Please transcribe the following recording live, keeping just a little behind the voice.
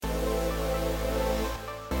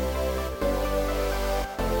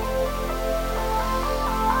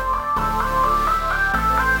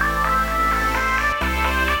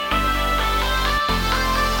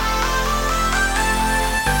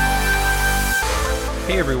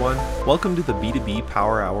Hey everyone, welcome to the B2B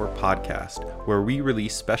Power Hour podcast, where we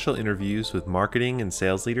release special interviews with marketing and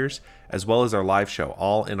sales leaders, as well as our live show,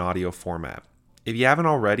 all in audio format. If you haven't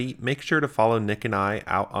already, make sure to follow Nick and I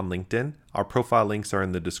out on LinkedIn. Our profile links are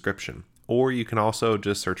in the description, or you can also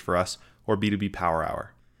just search for us or B2B Power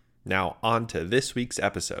Hour. Now, on to this week's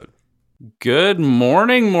episode. Good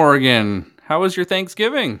morning, Morgan. How was your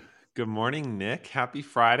Thanksgiving? Good morning, Nick. Happy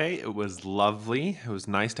Friday. It was lovely. It was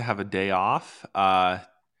nice to have a day off.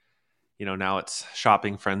 Now it's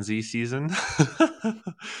shopping frenzy season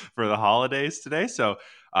for the holidays today. So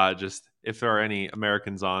just if there are any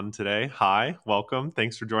Americans on today, hi, welcome.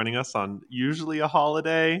 Thanks for joining us on usually a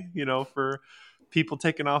holiday, for people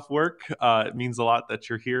taking off work. It means a lot that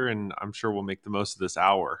you're here, and I'm sure we'll make the most of this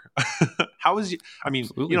hour. How was you? I mean,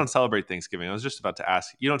 Absolutely. You don't celebrate Thanksgiving. I was just about to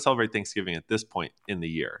ask. You don't celebrate Thanksgiving at this point in the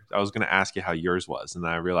year. I was going to ask you how yours was, and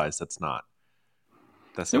then I realized that's not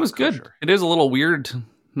It was kosher. good. It is a little weird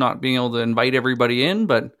not being able to invite everybody in,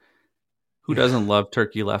 but who doesn't love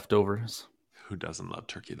turkey leftovers? Who doesn't love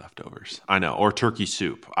turkey leftovers? I know, or turkey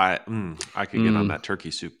soup. I could get on that turkey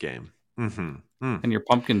soup game. Mm-hmm. And your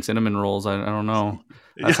pumpkin cinnamon rolls. I don't know.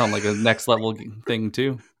 That sounds like a next level thing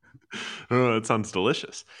too. Oh, it sounds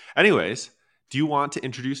delicious. Anyways, do you want to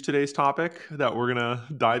introduce today's topic that we're gonna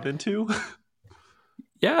dive into?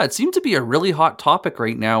 Yeah, it seems to be a really hot topic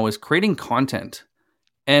right now is creating content.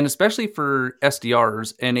 And especially for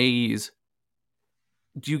SDRs and AEs,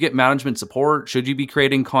 do you get management support? Should you be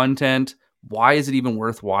creating content? Why is it even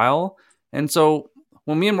worthwhile? And so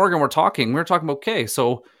when me and Morgan were talking, we were talking about, okay,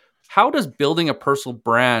 so how does building a personal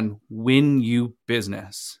brand win you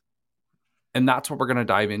business? And that's what we're going to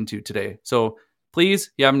dive into today. So please,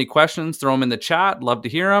 if you have any questions, throw them in the chat. Love to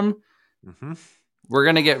hear them. Mm-hmm. We're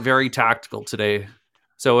going to get very tactical today.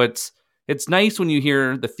 So it's nice when you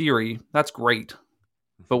hear the theory. That's great.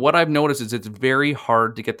 But what I've noticed is it's very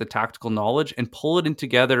hard to get the tactical knowledge and pull it in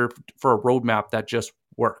together for a roadmap that just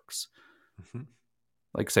works. Mm-hmm.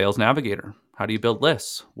 Like Sales Navigator. How do you build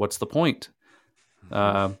lists? What's the point?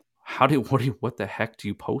 What the heck do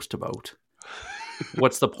you post about?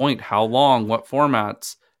 What's the point? How long? What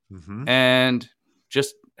formats? Mm-hmm. And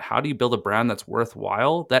just how do you build a brand that's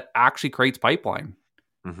worthwhile that actually creates pipeline?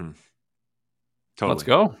 Mm-hmm.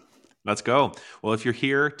 Totally. Let's go. Well, if you're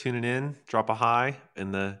here tuning in, drop a hi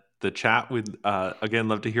in the chat. We'd again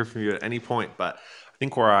love to hear from you at any point. But I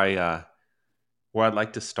think where I'd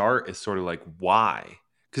like to start is sort of like why,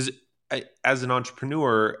 because as an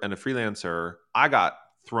entrepreneur and a freelancer, I got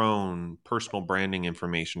thrown personal branding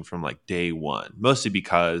information from like day one, mostly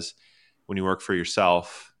because when you work for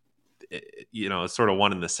yourself, it's sort of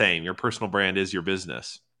one and the same. Your personal brand is your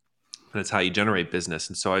business, and it's how you generate business.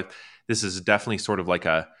 And so this is definitely sort of like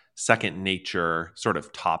a second nature sort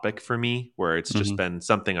of topic for me, where it's just been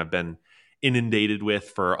something I've been inundated with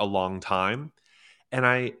for a long time.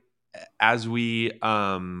 And as we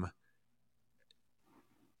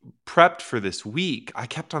prepped for this week, I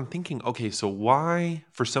kept on thinking, okay, so why,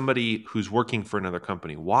 for somebody who's working for another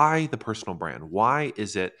company, why the personal brand? Why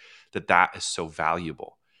is it that is so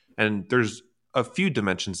valuable? And there's a few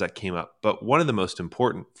dimensions that came up, but one of the most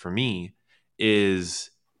important for me is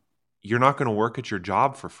you're not going to work at your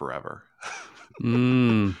job for forever.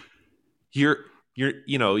 You're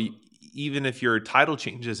even if your title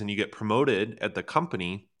changes and you get promoted at the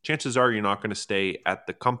company, chances are you're not going to stay at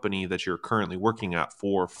the company that you're currently working at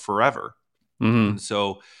for forever. And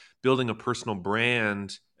so building a personal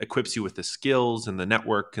brand equips you with the skills and the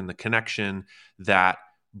network and the connection that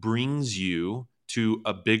brings you to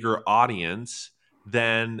a bigger audience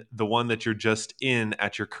than the one that you're just in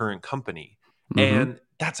at your current company. And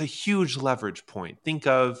that's a huge leverage point. Think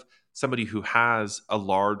of somebody who has a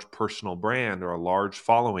large personal brand or a large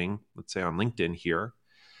following, let's say on LinkedIn here.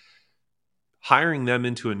 Hiring them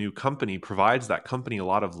into a new company provides that company a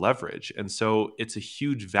lot of leverage. And so it's a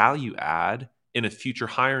huge value add in a future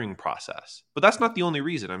hiring process. But that's not the only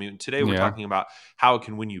reason. I mean, today we're talking about how it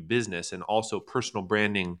can win you business, and also personal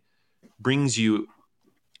branding brings you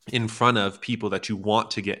in front of people that you want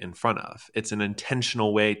to get in front of. It's an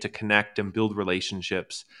intentional way to connect and build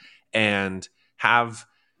relationships and have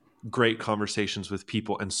great conversations with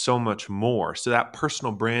people and so much more. So that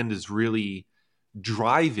personal brand is really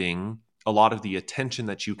driving a lot of the attention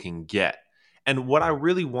that you can get. And what I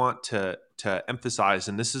really want to emphasize,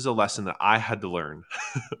 and this is a lesson that I had to learn.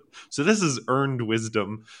 So this is earned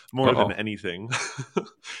wisdom more than anything.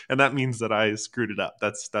 And that means that I screwed it up.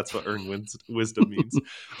 That's what earned wisdom means.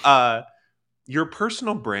 Your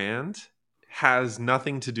personal brand has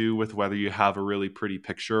nothing to do with whether you have a really pretty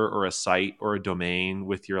picture or a site or a domain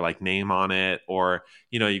with your like name on it, or,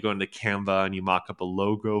 you know, you go into Canva and you mock up a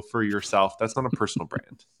logo for yourself. That's not a personal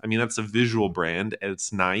brand. I mean, that's a visual brand.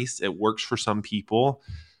 It's nice. It works for some people.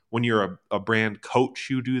 When you're a brand coach,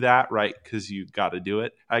 you do that, right? Because you got to do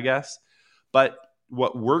it, I guess. But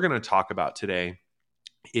what we're going to talk about today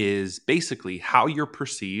is basically how you're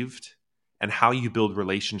perceived and how you build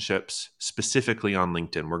relationships specifically on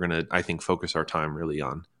LinkedIn. We're going to, I think, focus our time really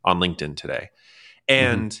on LinkedIn today.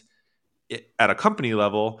 And at a company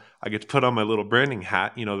level, I get to put on my little branding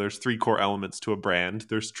hat. You know, there's 3 core elements to a brand.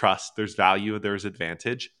 There's trust, there's value, there's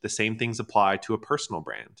advantage. The same things apply to a personal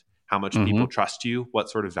brand. How much people trust you, what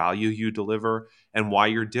sort of value you deliver, and why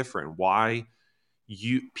you're different, why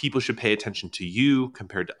people should pay attention to you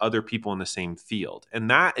compared to other people in the same field. And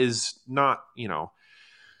that is not, you know,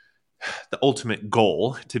 the ultimate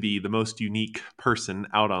goal to be the most unique person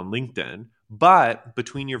out on LinkedIn. But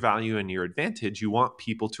between your value and your advantage, you want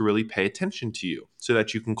people to really pay attention to you so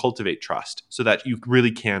that you can cultivate trust, so that you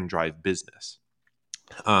really can drive business.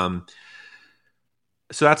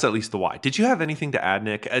 So that's at least the why. Did you have anything to add,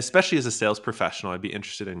 Nick? Especially as a sales professional, I'd be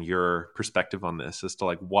interested in your perspective on this as to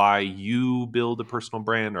like why you build a personal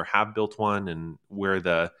brand or have built one, and where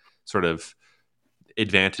the sort of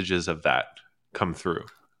advantages of that come through.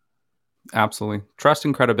 Absolutely. Trust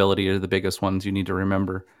and credibility are the biggest ones you need to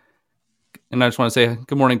remember. And I just want to say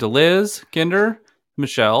good morning to Liz, Kinder,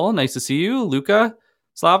 Michelle. Nice to see you. Luca,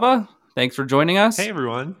 Slava, thanks for joining us. Hey,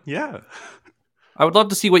 everyone. Yeah. I would love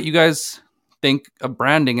to see what you guys think of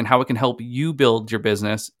branding and how it can help you build your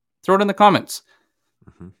business. Throw it in the comments.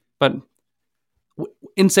 But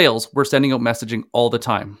in sales, we're sending out messaging all the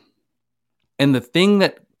time. And the thing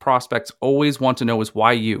that prospects always want to know is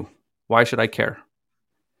why you? Why should I care?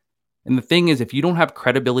 And the thing is, if you don't have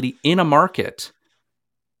credibility in a market,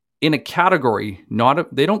 in a category,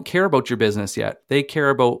 they don't care about your business yet. They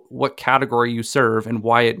care about what category you serve and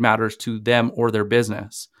why it matters to them or their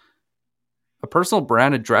business. A personal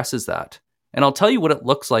brand addresses that. And I'll tell you what it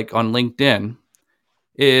looks like on LinkedIn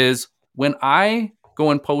is when I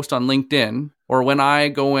go and post on LinkedIn, or when I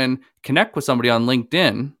go and connect with somebody on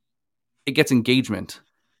LinkedIn, it gets engagement.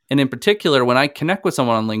 And in particular, when I connect with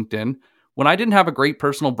someone on LinkedIn, when I didn't have a great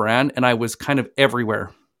personal brand and I was kind of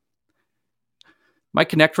everywhere, my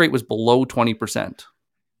connect rate was below 20%.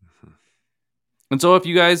 And so if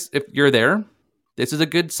you're there, this is a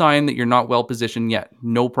good sign that you're not well positioned yet.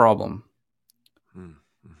 No problem.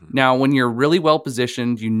 Now, when you're really well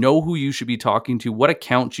positioned, you know who you should be talking to, what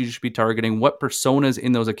accounts you should be targeting, what personas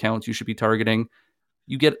in those accounts you should be targeting.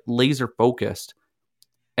 You get laser focused.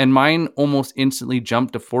 And mine almost instantly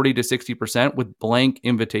jumped to 40 to 60% with blank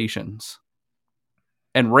invitations.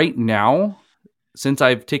 And right now, since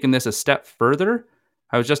I've taken this a step further,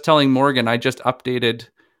 I was just telling Morgan, I just updated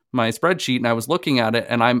my spreadsheet and I was looking at it,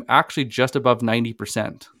 and I'm actually just above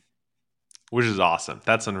 90%. Which is awesome.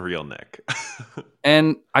 That's unreal, Nick.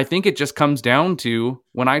 And I think it just comes down to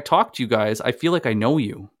when I talk to you guys, I feel like I know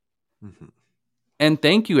you. And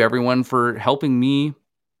thank you, everyone, for helping me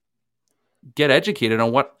get educated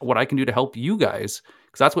on what I can do to help you guys.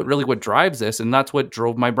 Because that's what drives this, and that's what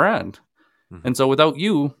drove my brand. And so without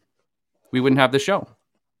you, we wouldn't have the show.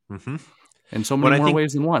 In so many more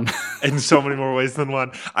ways than one. In so many more ways than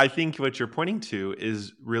one. I think what you're pointing to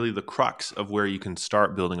is really the crux of where you can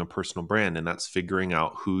start building a personal brand, and that's figuring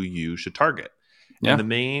out who you should target. Yeah. And the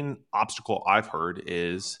main obstacle I've heard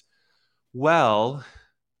is, well,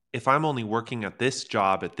 if I'm only working at this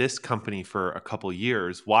job at this company for a couple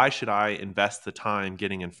years, why should I invest the time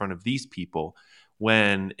getting in front of these people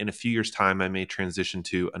when in a few years' time I may transition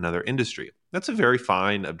to another industry? That's a very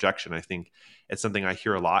fine objection. I think it's something I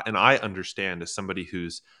hear a lot, and I understand as somebody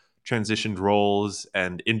who's transitioned roles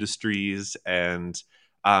and industries and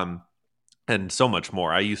so much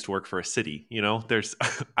more. I used to work for a city. You know,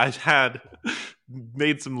 I've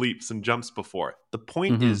made some leaps and jumps before. The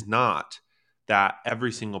point is not that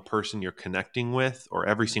every single person you're connecting with or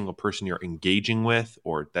every single person you're engaging with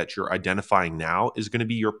or that you're identifying now is going to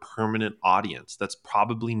be your permanent audience. That's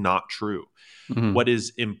probably not true. What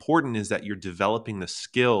is important is that you're developing the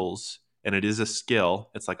skills, and it is a skill.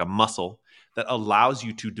 It's like a muscle that allows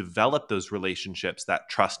you to develop those relationships, that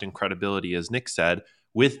trust and credibility, as Nick said,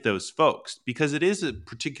 with those folks, because it is a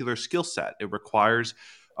particular skill set. It requires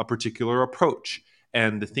a particular approach.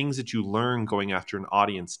 And the things that you learn going after an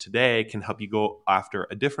audience today can help you go after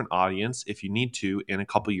a different audience if you need to in a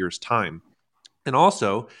couple years' time. And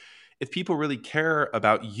also, if people really care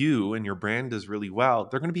about you and your brand does really well,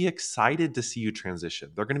 they're going to be excited to see you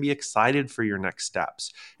transition. They're going to be excited for your next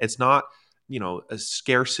steps. It's not a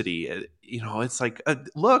scarcity. It's like,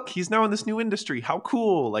 look, he's now in this new industry. How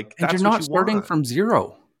cool. Like, and that's you're what not you starting want. from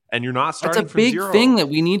zero. And you're not That's starting a from big zero. thing that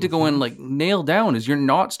we need to go and like nail down is you're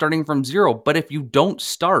not starting from zero. But if you don't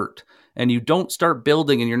start and you don't start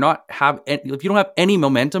building and if you don't have any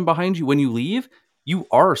momentum behind you when you leave, you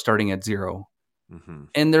are starting at zero.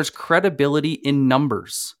 And there's credibility in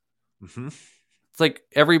numbers. It's like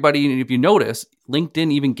everybody, if you notice,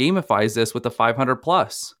 LinkedIn even gamifies this with the 500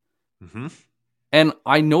 plus. And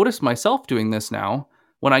I notice myself doing this now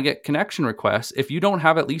when I get connection requests. If you don't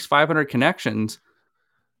have at least 500 connections,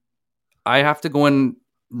 I have to go and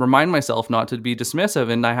remind myself not to be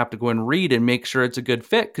dismissive, and I have to go and read and make sure it's a good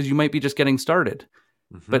fit because you might be just getting started.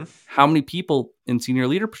 But how many people in senior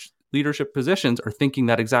leadership positions are thinking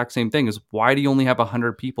that exact same thing? Is why do you only have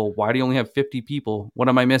 100 people? Why do you only have 50 people? What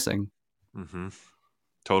am I missing?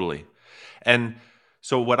 Totally. And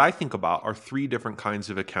so what I think about are 3 different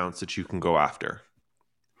kinds of accounts that you can go after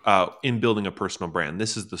in building a personal brand.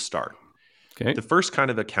 This is the start. Okay. The first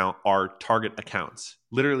kind of account are target accounts,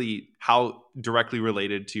 literally how directly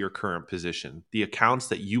related to your current position. The accounts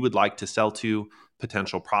that you would like to sell to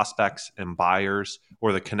potential prospects and buyers,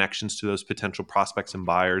 or the connections to those potential prospects and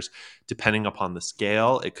buyers, depending upon the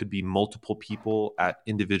scale. It could be multiple people at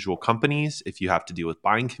individual companies. If you have to deal with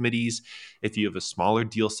buying committees, if you have a smaller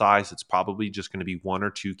deal size, it's probably just going to be 1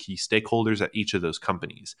 or 2 key stakeholders at each of those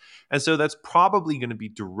companies. And so that's probably going to be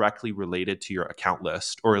directly related to your account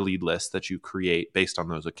list or a lead list that you create based on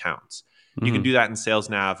those accounts. You can do that in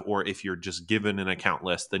SalesNav, or if you're just given an account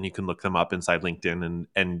list, then you can look them up inside LinkedIn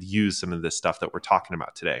and use some of this stuff that we're talking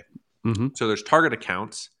about today. So there's target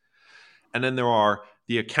accounts, and then there are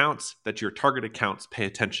the accounts that your target accounts pay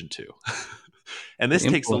attention to. And this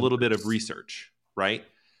takes a little bit of research, right?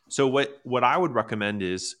 So what I would recommend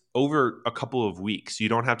is over a couple of weeks, you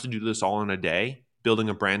don't have to do this all in a day. Building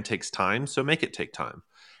a brand takes time, so make it take time.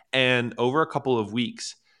 And over a couple of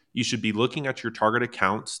weeks, you should be looking at your target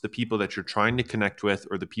accounts, the people that you're trying to connect with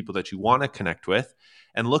or the people that you want to connect with,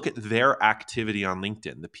 and look at their activity on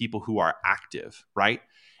LinkedIn, the people who are active, right?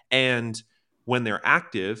 And when they're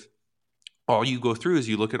active, all you go through is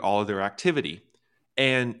you look at all of their activity.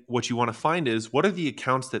 And what you want to find is, what are the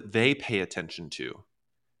accounts that they pay attention to?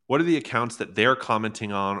 What are the accounts that they're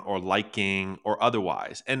commenting on or liking or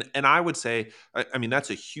otherwise? And I would say, I mean, that's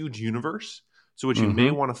a huge universe. So what you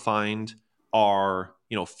may want to find are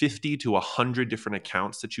 50 to 100 different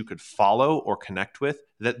accounts that you could follow or connect with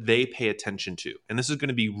that they pay attention to. And this is going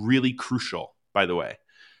to be really crucial, by the way,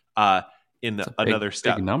 another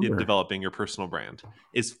step in developing your personal brand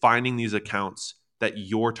is finding these accounts that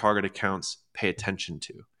your target accounts pay attention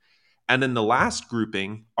to. And then the last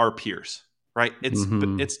grouping are peers, right?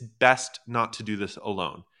 It's best not to do this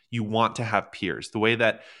alone. You want to have peers. The way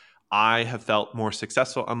that I have felt more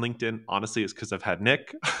successful on LinkedIn, honestly, is because I've had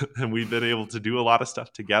Nick and we've been able to do a lot of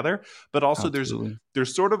stuff together. But also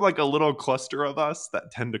there's sort of like a little cluster of us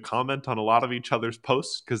that tend to comment on a lot of each other's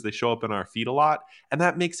posts because they show up in our feed a lot. And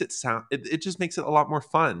that makes it it just makes it a lot more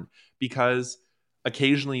fun, because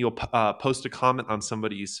occasionally you'll post a comment on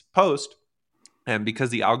somebody's post, and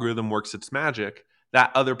because the algorithm works its magic,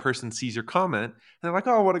 that other person sees your comment and they're like,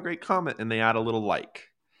 oh, what a great comment. And they add a little like.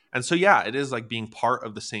 And so, yeah, it is like being part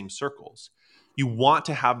of the same circles. You want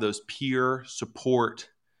to have those peer support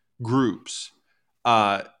groups,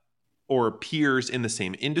 or peers in the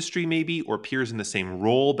same industry maybe, or peers in the same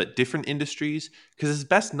role but different industries, because it's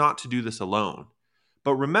best not to do this alone.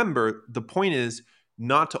 But remember, the point is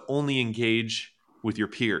not to only engage with your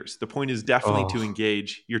peers. The point is definitely to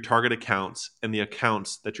engage your target accounts and the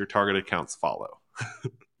accounts that your target accounts follow.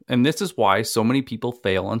 And this is why so many people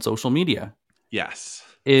fail on social media. Yes.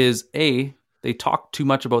 Is they talk too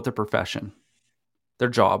much about their profession, their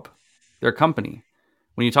job, their company.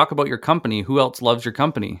 When you talk about your company, who else loves your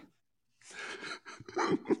company?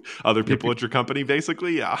 Other people at your company,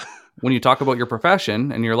 basically, yeah. When you talk about your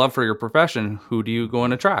profession and your love for your profession, who do you go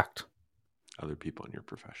and attract? Other people in your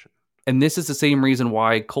profession. And this is the same reason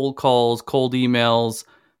why cold calls, cold emails,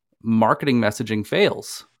 marketing messaging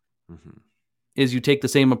fails. Is you take the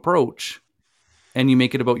same approach and you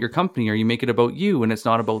make it about your company, or you make it about you, and it's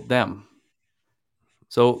not about them.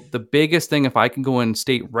 So the biggest thing, if I can go and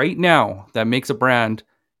state right now, that makes a brand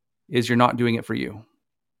is you're not doing it for you.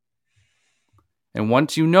 And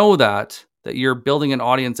once you know that you're building an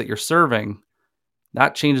audience that you're serving,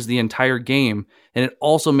 that changes the entire game. And it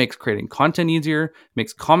also makes creating content easier,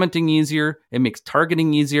 makes commenting easier, it makes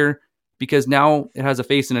targeting easier, because now it has a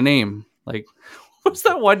face and a name. Like, what's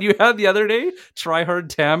that one you had the other day? Try Hard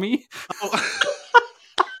Tammy?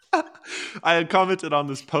 I had commented on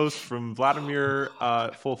this post from Vladimir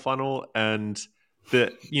Full Funnel, and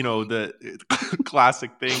the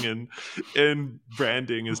classic thing in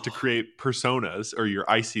branding is to create personas or your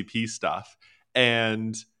ICP stuff.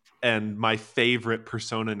 And my favorite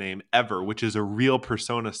persona name ever, which is a real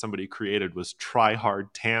persona somebody created, was Try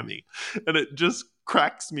Hard Tammy. And it just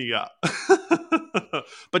cracks me up.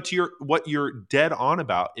 But what you're dead on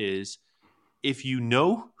about is, if you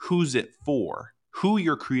know who's it for, who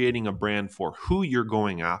you're creating a brand for, who you're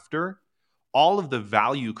going after, all of the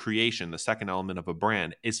value creation, the second element of a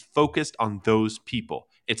brand, is focused on those people.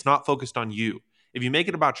 It's not focused on you. If you make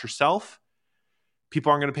it about yourself,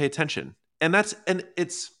 people aren't going to pay attention. And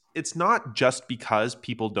it's not just because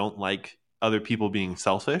people don't like other people being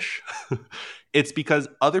selfish. It's because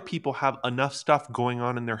other people have enough stuff going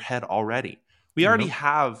on in their head already. We already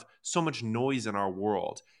have so much noise in our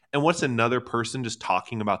world. And what's another person just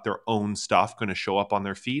talking about their own stuff going to show up on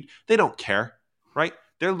their feed? They don't care, right?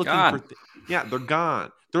 They're looking for they're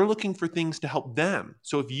gone. They're looking for things to help them.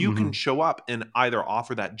 So if you can show up and either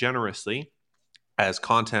offer that generously as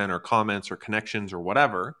content or comments or connections or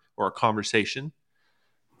whatever, or a conversation,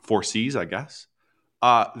 4 C's, I guess.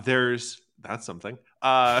 That's something.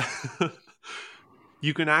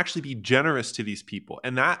 You can actually be generous to these people.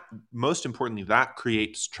 And that, most importantly, that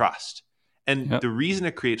creates trust. And the reason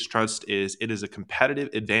it creates trust is it is a competitive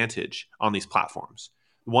advantage on these platforms.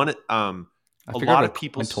 A lot of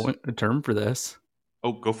people... a term for this.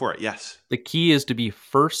 Oh, go for it. Yes. The key is to be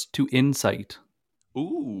first to insight.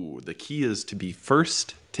 Ooh, the key is to be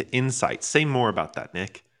first to insight. Say more about that,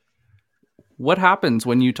 Nick. What happens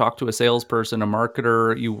when you talk to a salesperson, a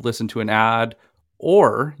marketer, you listen to an ad,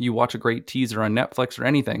 or you watch a great teaser on Netflix or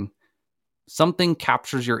anything? Something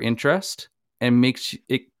captures your interest and makes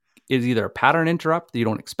it is either a pattern interrupt that you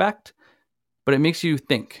don't expect, but it makes you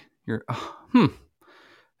think.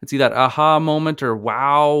 It's either that aha moment or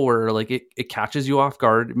wow, or like it catches you off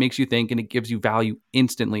guard. It makes you think and it gives you value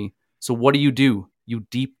instantly. So what do? You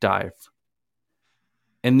deep dive.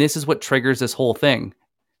 And this is what triggers this whole thing.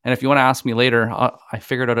 And if you want to ask me later, I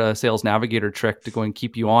figured out a sales navigator trick to go and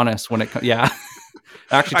keep you honest when it comes. Yeah.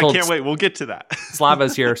 Actually, I can't wait. We'll get to that.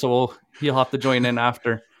 Slava's here, so he'll have to join in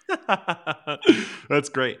after. That's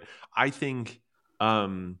great. I think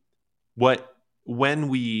when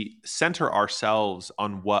we center ourselves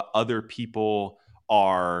on what other people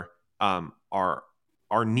are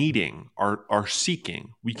needing, are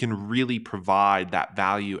seeking, we can really provide that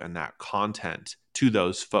value and that content to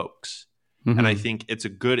those folks. Mm-hmm. And I think it's a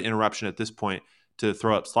good interruption at this point to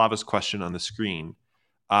throw up Slava's question on the screen.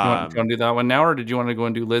 Do you want to do that one now, or did you want to go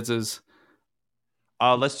and do Liz's?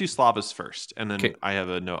 Let's do Slava's first, and then I have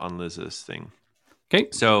a note on Liz's thing. Okay.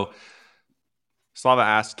 So Slava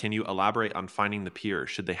asked, can you elaborate on finding the peers?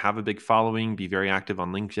 Should they have a big following, be very active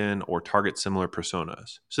on LinkedIn, or target similar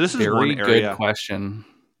personas? So this is one area. Very good question.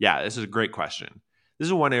 Yeah, this is a great question. This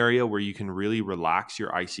is one area where you can really relax your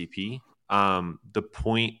ICP. The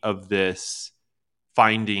point of this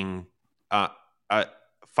finding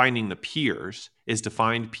the peers is to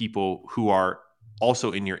find people who are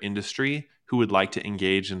also in your industry who would like to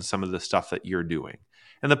engage in some of the stuff that you're doing.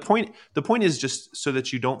 And the point is just so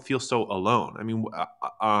that you don't feel so alone. I mean,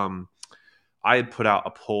 I had put out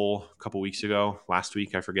a poll a couple weeks ago, last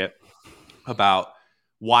week, I forget, about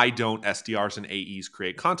why don't SDRs and AEs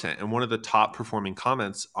create content? And one of the top performing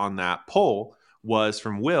comments on that poll was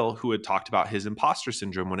from Will, who had talked about his imposter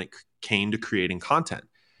syndrome when it came to creating content.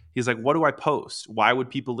 He's like, what do I post? Why would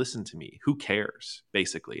people listen to me? Who cares,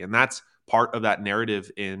 basically? And that's part of that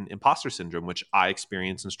narrative in imposter syndrome, which I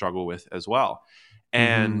experience and struggle with as well.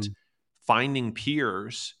 And finding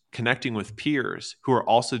peers, connecting with peers who are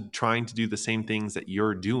also trying to do the same things that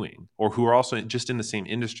you're doing, or who are also just in the same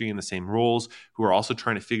industry, in the same roles, who are also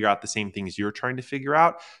trying to figure out the same things you're trying to figure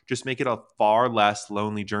out, just make it a far less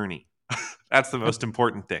lonely journey. That's the most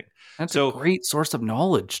important thing. That's a great source of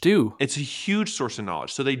knowledge too. It's a huge source of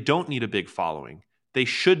knowledge. So they don't need a big following. They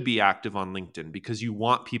should be active on LinkedIn because you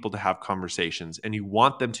want people to have conversations and you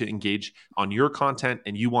want them to engage on your content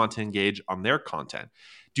and you want to engage on their content.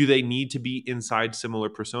 Do they need to be inside similar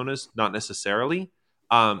personas? Not necessarily.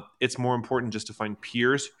 It's more important just to find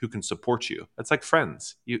peers who can support you. It's like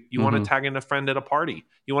friends. You want to tag in a friend at a party.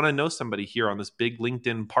 You want to know somebody here on this big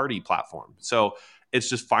LinkedIn party platform. So it's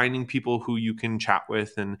just finding people who you can chat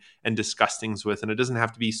with and discuss things with. And it doesn't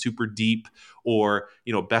have to be super deep or,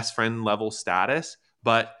 best friend level status,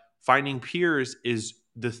 but finding peers is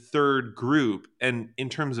the third group. And in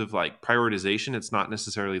terms of like prioritization, it's not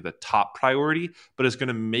necessarily the top priority, but it's going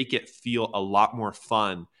to make it feel a lot more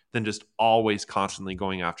fun than just always constantly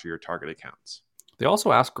going after your target accounts. They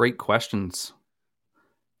also ask great questions.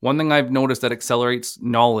 One thing I've noticed that accelerates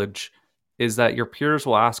knowledge is that your peers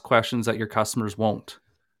will ask questions that your customers won't,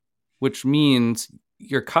 which means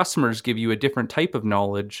your customers give you a different type of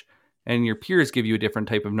knowledge and your peers give you a different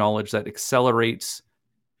type of knowledge that accelerates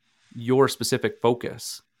your specific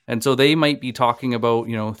focus. And so they might be talking about,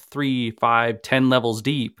 3, 5, 10 levels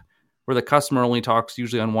deep, where the customer only talks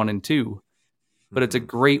usually on 1 and 2. But it's a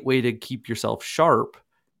great way to keep yourself sharp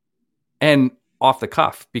and off the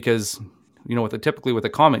cuff, because, typically with a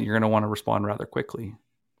comment, you're going to want to respond rather quickly.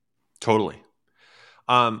 Totally.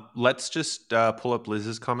 Let's just pull up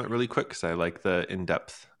Liz's comment really quick, because I like the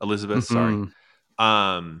in-depth. Elizabeth, sorry.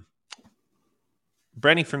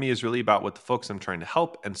 Branding for me is really about what the folks I'm trying to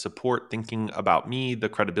help and support thinking about me, the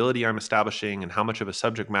credibility I'm establishing, and how much of a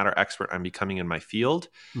subject matter expert I'm becoming in my field.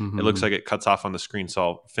 It looks like it cuts off on the screen, so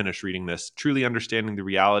I'll finish reading this. Truly understanding the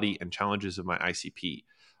reality and challenges of my ICP.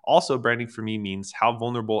 Also, branding for me means how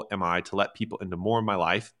vulnerable am I to let people into more of my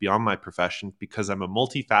life beyond my profession, because I'm a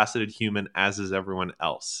multifaceted human, as is everyone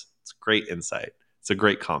else. It's great insight. It's a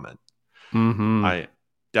great comment. I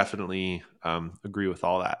definitely agree with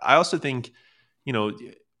all that. I also think,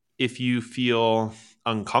 if you feel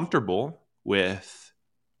uncomfortable with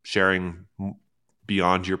sharing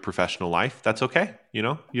beyond your professional life, that's okay. You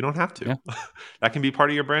don't have to. Yeah. That can be part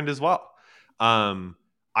of your brand as well.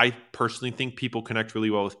 I personally think people connect really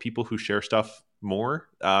well with people who share stuff more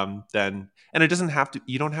and it doesn't have to,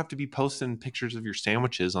 you don't have to be posting pictures of your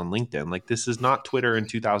sandwiches on LinkedIn. Like, this is not Twitter in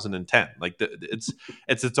 2010. Like, it's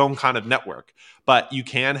its own kind of network, but you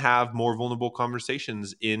can have more vulnerable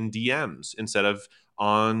conversations in DMs instead of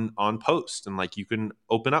on post. And like, you can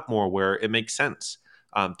open up more where it makes sense.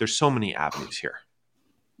 There's so many avenues here.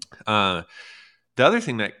 The other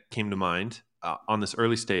thing that came to mind on this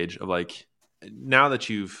early stage of like, now that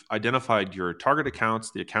you've identified your target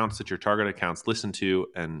accounts, the accounts that your target accounts listen to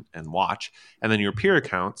and watch, and then your peer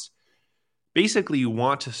accounts, basically you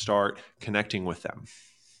want to start connecting with them.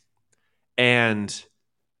 And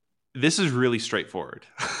this is really straightforward.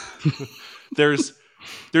 There's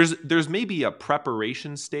maybe a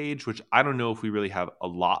preparation stage, which I don't know if we really have a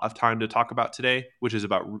lot of time to talk about today, which is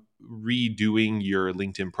about redoing your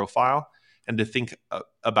LinkedIn profile. And to think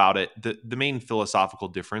about it, the main philosophical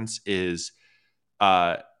difference is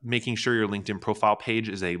making sure your LinkedIn profile page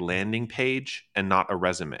is a landing page and not a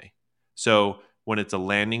resume. So when it's a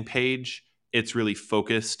landing page, it's really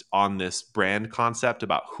focused on this brand concept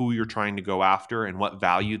about who you're trying to go after and what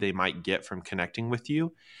value they might get from connecting with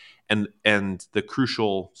you. And the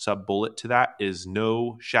crucial sub bullet to that is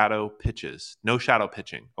no shadow pitches, no shadow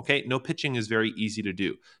pitching. Okay. No pitching is very easy to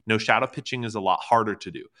do. No shadow pitching is a lot harder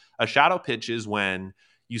to do. A shadow pitch is when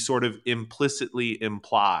you sort of implicitly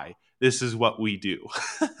imply, this is what we do.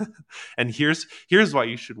 And here's why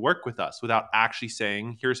you should work with us, without actually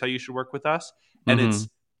saying, here's how you should work with us. And it's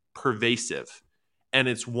pervasive. And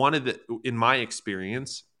it's in my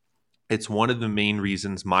experience, it's one of the main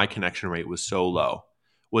reasons my connection rate was so low,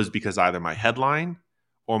 was because either my headline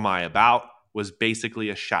or my about was basically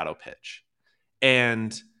a shadow pitch.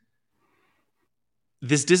 And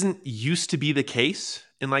this didn't used to be the case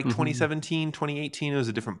in like 2017, 2018. It was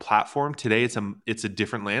a different platform. Today, it's a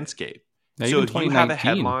different landscape. Now, so if you have a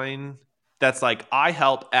headline that's like, I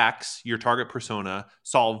help X, your target persona,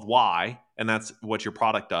 solve Y, and that's what your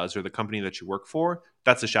product does or the company that you work for,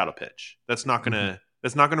 that's a shadow pitch. That's not going to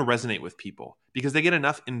resonate with people because they get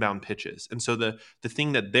enough inbound pitches. And so the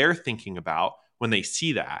thing that they're thinking about when they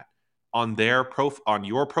see that on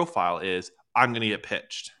your profile is, I'm going to get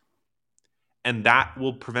pitched. And that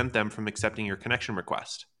will prevent them from accepting your connection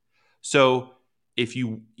request. So if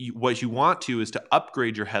what you want to is to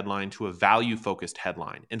upgrade your headline to a value-focused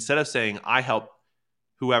headline. Instead of saying, I help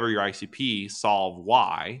whoever your ICP solve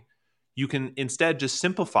Y, you can instead just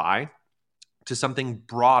simplify to something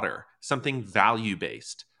broader, something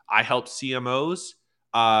value-based. I help CMOs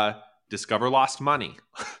discover lost money.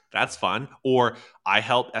 That's fun. Or I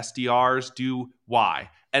help SDRs do Y.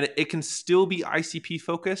 And it can still be ICP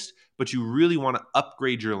focused, but you really want to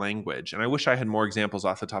upgrade your language. And I wish I had more examples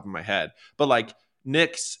off the top of my head. But like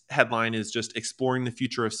Nick's headline is just exploring the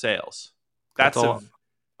future of sales. That's all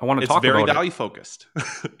I want to talk about. It's very value focused.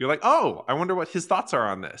 You're like, oh, I wonder what his thoughts are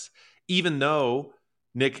on this. Even though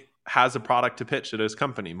Nick has a product to pitch at his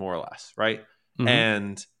company, more or less, right? Mm-hmm.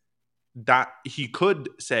 And that he could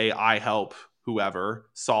say, I help whoever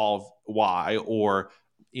solve Y, or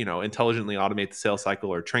intelligently automate the sales cycle,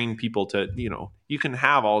 or train people to, you can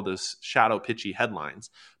have all this shadow pitchy headlines,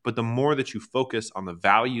 but the more that you focus on the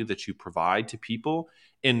value that you provide to people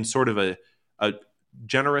in sort of a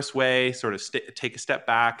generous way, sort of take a step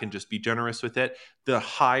back and just be generous with it, the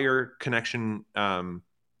higher connection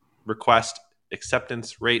request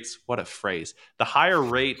acceptance rates, what a phrase, the higher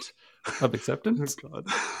rate of acceptance. Oh, God.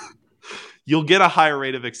 You'll get a higher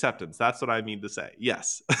rate of acceptance. That's what I mean to say.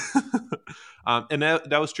 Yes. And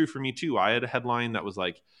that was true for me too. I had a headline that was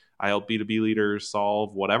like, I help B2B leaders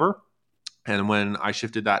solve whatever. And when I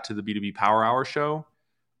shifted that to the B2B Power Hour show,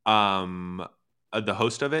 the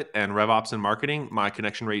host of it and RevOps and marketing, my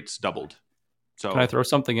connection rates doubled. So can I throw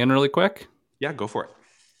something in really quick? Yeah, go for it.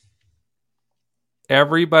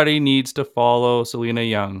 Everybody needs to follow Selena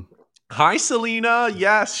Young. Hi, Selena.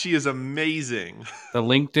 Yes, she is amazing. The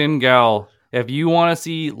LinkedIn gal. If you want to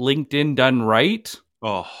see LinkedIn done right,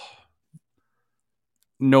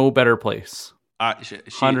 no better place.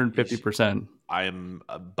 150%. I am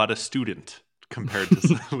but a student compared to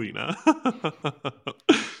Selena.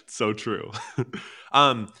 So true.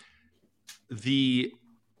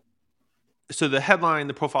 So the headline,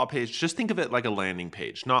 the profile page, just think of it like a landing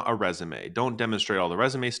page, not a resume. Don't demonstrate all the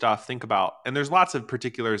resume stuff. Think about, and there's lots of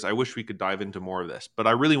particulars. I wish we could dive into more of this, but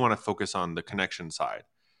I really want to focus on the connection side.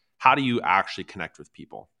 How do you actually connect with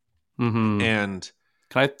people? Mm-hmm. And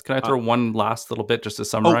can I throw one last little bit just to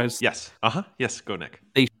summarize? Yes. Yes. Go, Nick.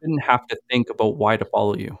 They shouldn't have to think about why to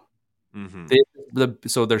follow you. Mm-hmm.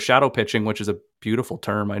 So they're shadow pitching, which is a beautiful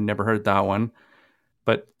term. I never heard that one,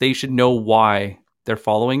 but they should know why they're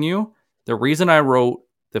following you. The reason I wrote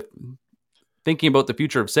thinking about the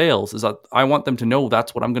future of sales is that I want them to know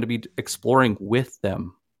that's what I'm going to be exploring with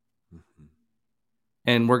them. Mm-hmm.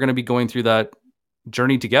 And we're going to be going through that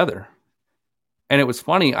journey together. And it was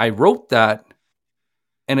funny. I wrote that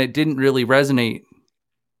and it didn't really resonate.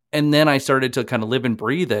 And then I started to kind of live and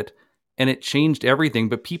breathe it and it changed everything.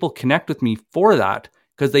 But people connect with me for that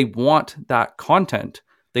because they want that content.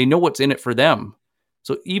 They know what's in it for them.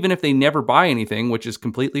 So even if they never buy anything, which is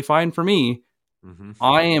completely fine for me, mm-hmm.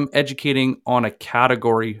 I am educating on a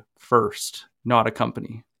category first, not a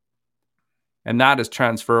company. And that is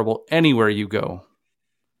transferable anywhere you go.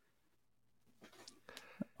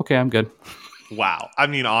 Okay, I'm good. Wow. I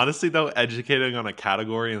mean, honestly, though, educating on a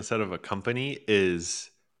category instead of a company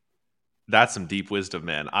that's some deep wisdom,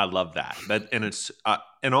 man. I love that. And it's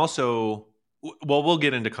and also, well, we'll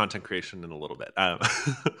get into content creation in a little bit.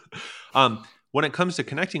 When it comes to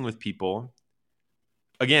connecting with people,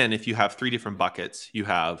 again, if you have 3 different buckets, you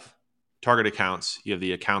have target accounts, you have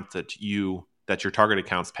the account that your target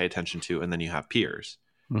accounts pay attention to, and then you have peers.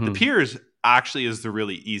 Mm-hmm. The peers actually is the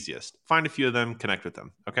really easiest. Find a few of them, connect with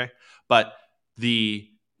them, okay? But the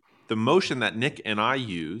motion that Nick and I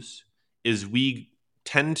use is we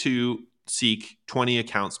tend to seek 20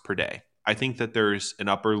 accounts per day. I think that there's an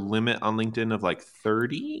upper limit on LinkedIn of like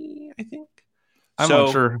 30, I think. I'm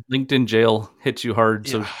not sure. LinkedIn jail hits you hard.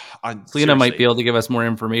 So Selena might be able to give us more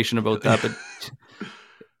information about that. But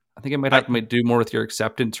I think it might have to do more with your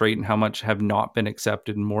acceptance rate and how much have not been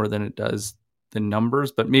accepted more than it does the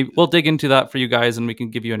numbers. But maybe we'll dig into that for you guys and we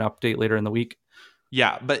can give you an update later in the week.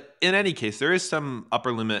 Yeah, but in any case, there is some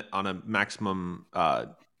upper limit on a maximum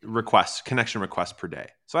connection request per day.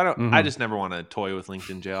 So I just never want to toy with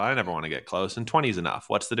LinkedIn jail. I never want to get close. And 20 is enough.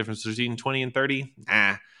 What's the difference between 20 and 30?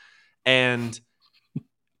 And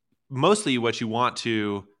mostly what you want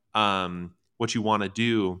to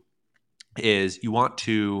do is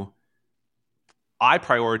I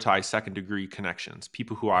prioritize second degree connections,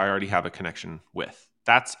 people who I already have a connection with.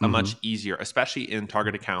 That's a much easier, especially in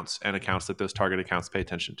target accounts and accounts that those target accounts pay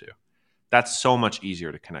attention to. That's so much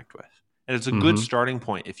easier to connect with. And it's a good starting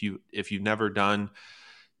point if you've never done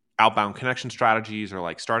outbound connection strategies or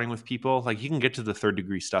like starting with people, like you can get to the third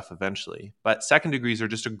degree stuff eventually. But second degrees are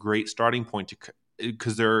just a great starting point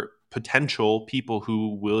because they're potential people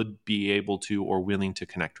who would be able to or willing to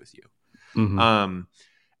connect with you. Mm-hmm.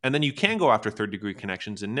 And then you can go after third degree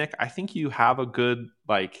connections. And Nick, I think you have a good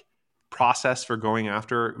process for going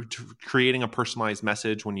after creating a personalized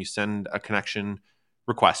message when you send a connection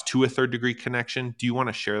request to a third degree connection. Do you want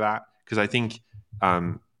to share that? Because I think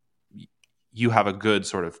you have a good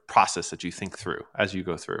sort of process that you think through as you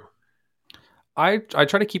go through. I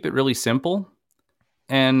try to keep it really simple.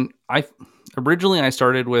 And I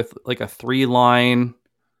started with like a 3-line.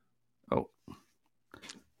 Oh,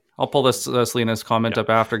 I'll pull this Selena's comment up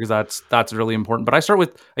after because that's really important. But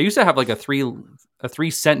I used to have like a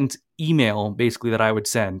 3-sentence email basically that I would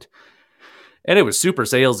send, and it was super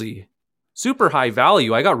salesy, super high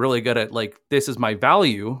value. I got really good at this is my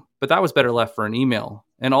value, but that was better left for an email.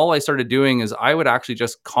 And all I started doing is I would actually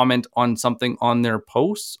just comment on something on their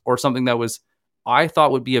posts or something that I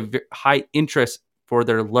thought would be a high interest for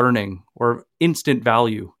their learning or instant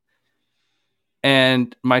value.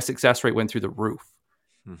 And my success rate went through the roof.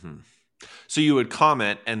 Mm-hmm. So you would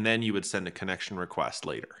comment and then you would send a connection request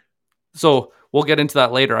later. So we'll get into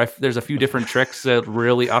that later. There's a few different tricks that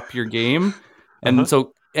really up your game. And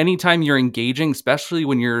so anytime you're engaging, especially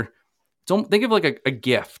when don't think of like a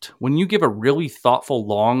gift. When you give a really thoughtful,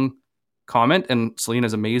 long comment, and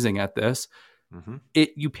Selena's amazing at this,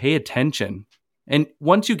 you pay attention. And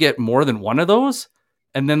once you get more than one of those,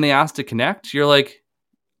 and then they ask to connect, you're like,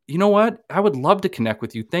 you know what? I would love to connect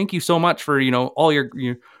with you. Thank you so much for, all your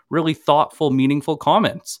really thoughtful, meaningful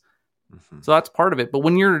comments. So that's part of it. But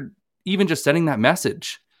when you're even just sending that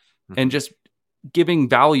message and just giving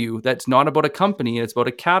value that's not about a company, it's about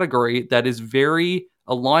a category that is very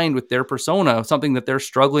aligned with their persona, something that they're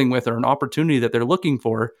struggling with or an opportunity that they're looking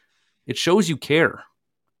for, it shows you care.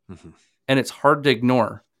 And it's hard to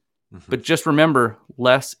ignore. But just remember,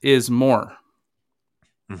 less is more.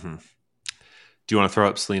 Do you want to throw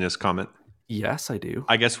up Selena's comment? Yes, I do.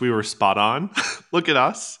 I guess we were spot on. Look at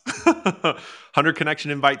us. 100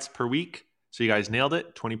 connection invites per week. So you guys nailed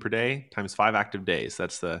it. 20 per day times 5 active days.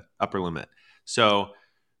 That's the upper limit. So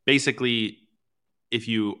basically, if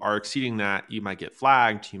you are exceeding that, you might get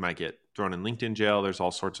flagged. You might get thrown in LinkedIn jail. There's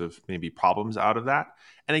all sorts of maybe problems out of that.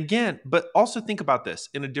 And again, but also think about this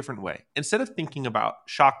in a different way. Instead of thinking about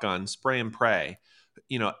shotgun, spray and pray,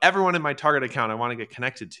 everyone in my target account I want to get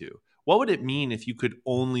connected to. What would it mean if you could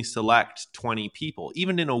only select 20 people,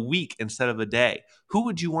 even in a week instead of a day? Who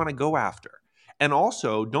would you want to go after? And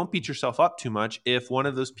also, don't beat yourself up too much if one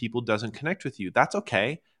of those people doesn't connect with you. That's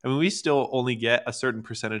okay. I mean, we still only get a certain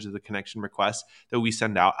percentage of the connection requests that we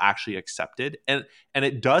send out actually accepted. And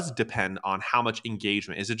it does depend on how much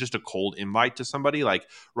engagement. Is it just a cold invite to somebody, like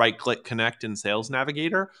right-click connect in Sales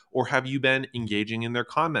Navigator? Or have you been engaging in their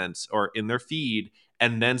comments or in their feed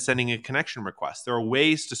and then sending a connection request? There are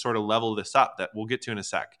ways to sort of level this up that we'll get to in a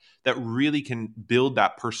sec that really can build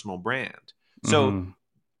that personal brand. So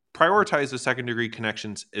prioritize the second degree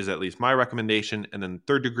connections is at least my recommendation. And then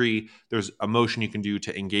third degree, there's a motion you can do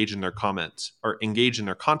to engage in their comments or engage in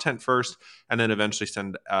their content first, and then eventually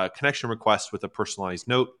send a connection request with a personalized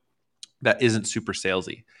note that isn't super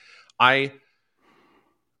salesy. I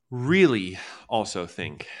really also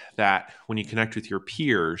think that when you connect with your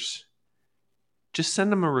peers, just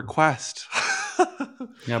send them a request.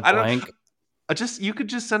 Blank. You could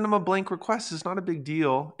just send them a blank request. It's not a big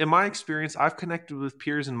deal. In my experience, I've connected with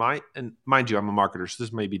peers and mind you, I'm a marketer, so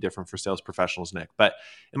this may be different for sales professionals, Nick. But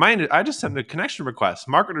I just send a connection request.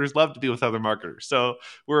 Marketers love to be with other marketers, so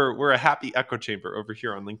we're a happy echo chamber over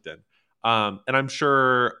here on LinkedIn. And I'm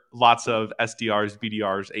sure lots of SDRs,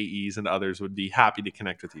 BDRs, AEs, and others would be happy to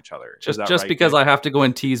connect with each other. Just right, because Nick? I have to go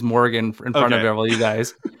and tease Morgan in front of all you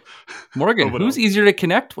guys. Morgan, who's easier to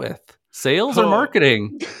connect with, sales or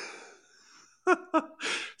marketing?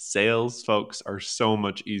 Sales folks are so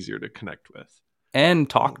much easier to connect with and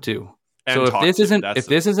talk to. So if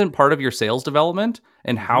this isn't part of your sales development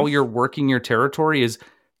and how you're working your territory is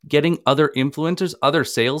getting other influencers, other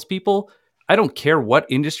salespeople. I don't care what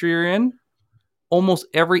industry you're in. Almost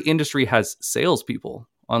every industry has salespeople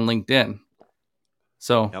on LinkedIn.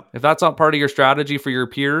 So if that's not part of your strategy for your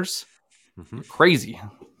peers, you're crazy.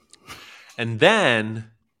 And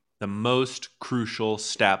then the most crucial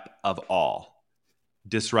step of all,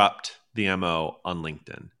 disrupt the MO on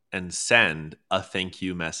LinkedIn and send a thank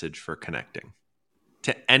you message for connecting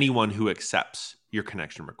to anyone who accepts your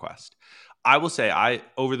connection request. I will say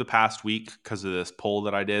over the past week, because of this poll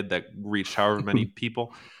that I did that reached however many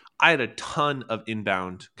people, I had a ton of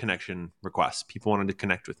inbound connection requests. People wanted to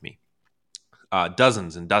connect with me.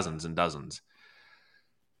 Dozens and dozens and dozens.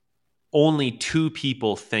 Only 2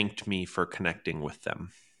 people thanked me for connecting with them.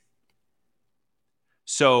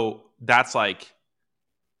 So that's like,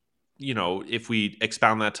 if we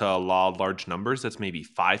expound that to a law of large numbers, that's maybe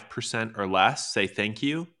 5% or less say thank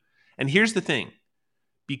you. And here's the thing.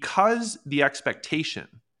 Because the expectation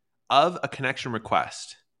of a connection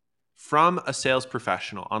request from a sales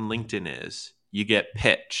professional on LinkedIn is you get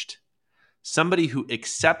pitched. Somebody who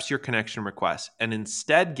accepts your connection request and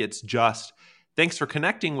instead gets just, thanks for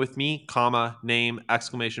connecting with me, comma, name,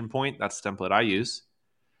 exclamation point. That's the template I use.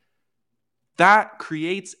 That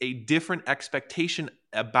creates a different expectation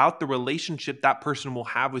about the relationship that person will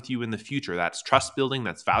have with you in the future. That's trust building.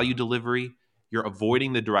 That's value delivery. You're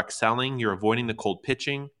avoiding the direct selling. You're avoiding the cold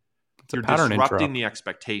pitching. You're disrupting the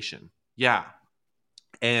expectation. Yeah.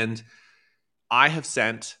 And I have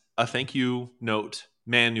sent a thank you note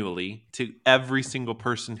manually to every single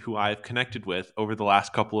person who I've connected with over the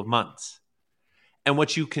last couple of months. And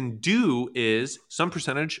what you can do is some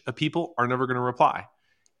percentage of people are never going to reply.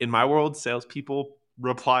 In my world, salespeople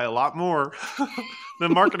reply a lot more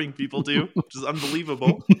than marketing people do, which is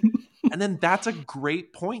unbelievable. And then that's a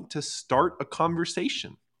great point to start a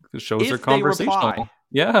conversation. It shows they're conversational.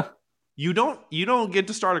 Yeah. You don't get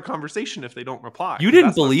to start a conversation if they don't reply. You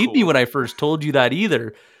didn't believe me when I first told you that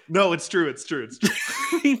either. No, it's true.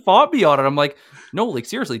 He fought me on it. I'm like, no, like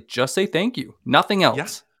seriously, just say thank you. Nothing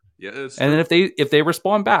else. Yeah, it's and true. then if they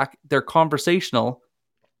respond back, they're conversational.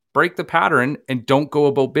 Break the pattern and don't go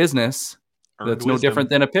about business. That's no different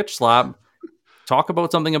than a pitch slap. Talk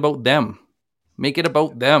about something about them. Make it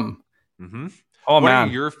about them. Mm-hmm. Oh, what man.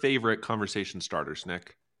 are your favorite conversation starters,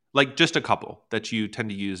 Nick? Like just a couple that you tend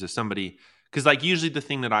to use as somebody, because like usually the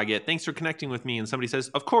thing that I get, thanks for connecting with me, and somebody says,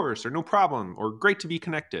 of course, or no problem, or great to be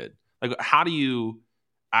connected. Like, how do you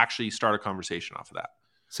actually start a conversation off of that?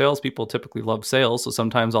 Salespeople typically love sales, so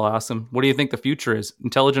sometimes I'll ask them, what do you think the future is?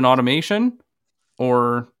 Intelligent automation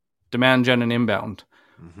or demand gen and inbound?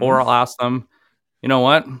 Mm-hmm. Or I'll ask them, you know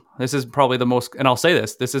what? This is probably the most, and I'll say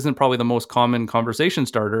this isn't probably the most common conversation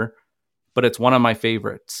starter, but it's one of my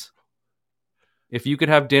favorites. If you could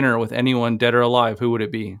have dinner with anyone dead or alive, who would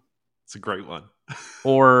it be? It's a great one.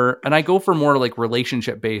 And I go for more like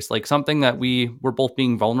relationship based, like something that we're both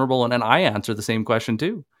being vulnerable, and I answer the same question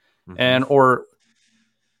too. Mm-hmm. Or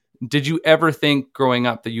did you ever think growing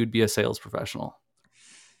up that you'd be a sales professional?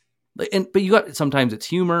 But sometimes it's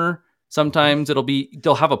humor. Sometimes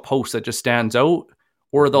they'll have a post that just stands out,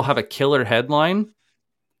 or they'll have a killer headline.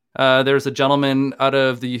 There's a gentleman out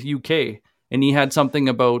of the UK, and he had something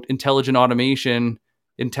about intelligent automation,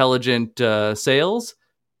 intelligent sales,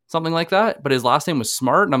 something like that. But his last name was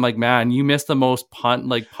Smart. And I'm like, man, you missed the most pun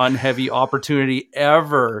heavy opportunity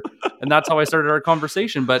ever. And that's how I started our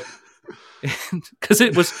conversation. But because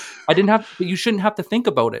you shouldn't have to think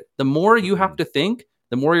about it. The more you have to think,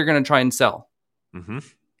 the more you're going to try and sell. Mm-hmm.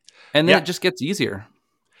 And then it just gets easier.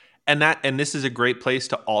 And this is a great place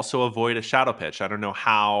to also avoid a shadow pitch. I don't know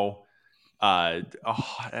how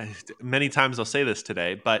many times I'll say this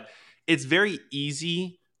today, but it's very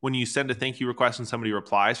easy when you send a thank you request and somebody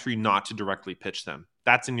replies for you not to directly pitch them.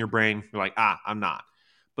 That's in your brain. You're like, I'm not.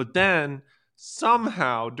 But then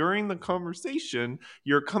somehow during the conversation,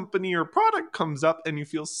 your company or product comes up and you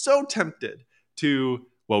feel so tempted to,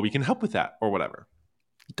 well, we can help with that or whatever.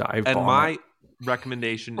 Dive and bomb my it.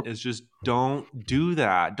 recommendation is just don't do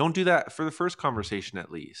that. Don't do that for the first conversation, at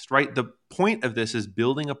least, right? The point of this is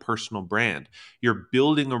building a personal brand. You're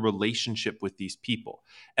building a relationship with these people.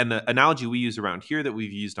 And the analogy we use around here that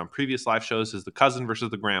we've used on previous live shows is the cousin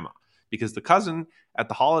versus the grandma, because the cousin at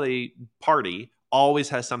the holiday party always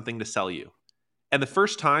has something to sell you. And the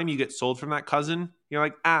first time you get sold from that cousin, you're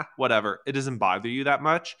like, whatever. It doesn't bother you that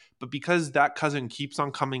much. But because that cousin keeps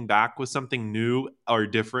on coming back with something new or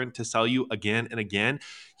different to sell you again and again,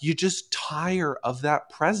 you just tire of that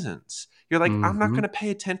presence. You're like, I'm not going to pay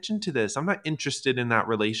attention to this. I'm not interested in that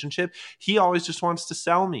relationship. He always just wants to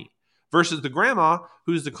sell me. Versus the grandma,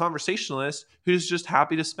 who's the conversationalist, who's just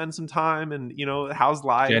happy to spend some time and, how's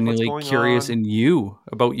life? Genuinely what's going curious on?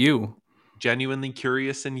 About you. Genuinely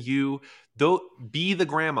curious in you. Though, be the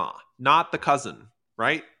grandma, not the cousin,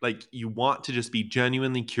 right? Like, you want to just be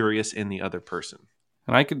genuinely curious in the other person.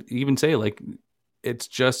 And I could even say, like, it's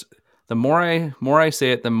just the more I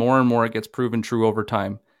say it, the more and more it gets proven true over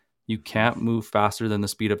time. You can't move faster than the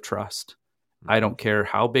speed of trust. I don't care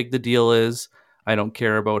how big the deal is. I don't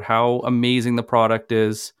care about how amazing the product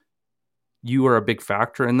is. You are a big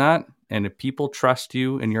factor in that. And if people trust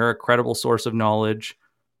you and you're a credible source of knowledge,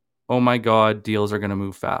 oh my God, deals are going to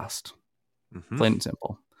move fast. Plain and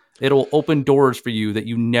simple. It'll open doors for you that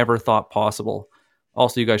you never thought possible.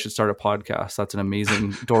 Also, you guys should start a podcast. That's an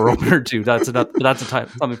amazing door opener too.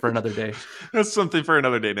 Something for another day. That's something for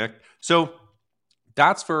another day, Nick. So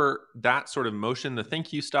that's for that sort of motion, the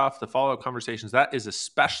thank you stuff, the follow-up conversations. That is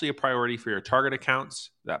especially a priority for your target accounts,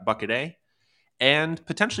 that bucket A, and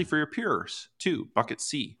potentially for your peers too, bucket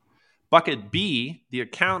C. Bucket B, the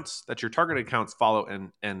accounts that your target accounts follow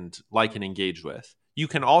and like and engage with. You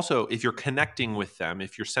can also, if you're connecting with them,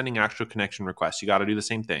 if you're sending actual connection requests, you got to do the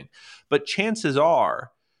same thing. But chances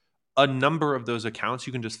are a number of those accounts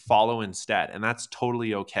you can just follow instead, and that's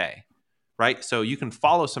totally okay, right? So you can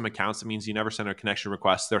follow some accounts. That means you never send a connection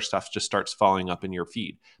request. Their stuff just starts following up in your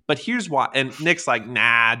feed. But here's why. And Nick's like,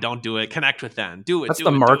 nah, don't do it. Connect with them. Do it. That's the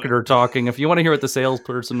marketer talking. If you want to hear what the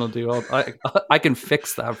salesperson will do, I can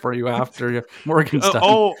fix that for you after Morgan's done.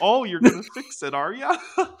 Oh, you're going to fix it, are you?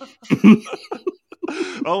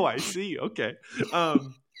 Oh, I see. Okay.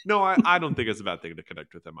 No, I don't think it's a bad thing to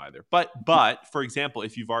connect with them either. But for example,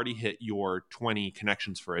 if you've already hit your 20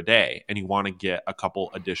 connections for a day and you want to get a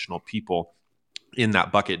couple additional people in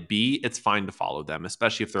that bucket B, it's fine to follow them,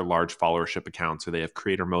 especially if they're large followership accounts or they have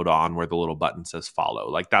creator mode on where the little button says follow.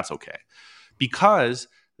 Like, that's okay. Because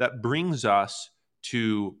that brings us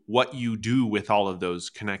to what you do with all of those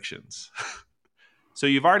connections. So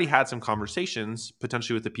you've already had some conversations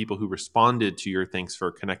potentially with the people who responded to your thanks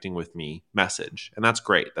for connecting with me message. And that's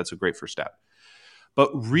great. That's a great first step. But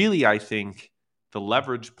really, I think the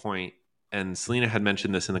leverage point, and Selena had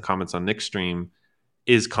mentioned this in the comments on Nick's stream,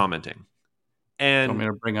 is commenting. And I'm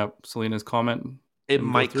going to bring up Selena's comment. It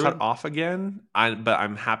might cut off again, but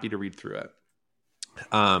I'm happy to read through it.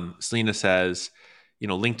 Selena says,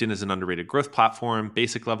 LinkedIn is an underrated growth platform.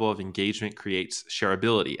 Basic level of engagement creates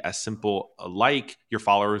shareability. As simple like your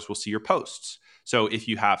followers will see your posts. So if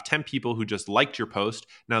you have 10 people who just liked your post,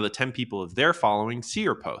 now the 10 people of their following see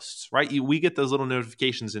your posts, right? We get those little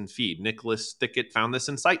notifications in feed. Nicholas Thicket found this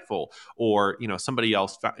insightful, or somebody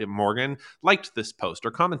else, Morgan, liked this post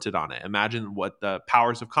or commented on it. Imagine what the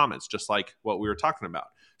powers of comments, just like what we were talking about.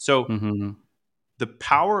 So the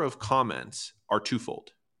power of comments are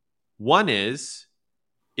twofold. One is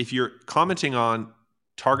if you're commenting on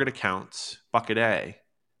target accounts, bucket A,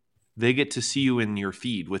 they get to see you in your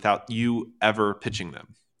feed without you ever pitching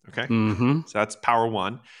them. Okay. So that's power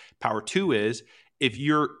one. Power two is if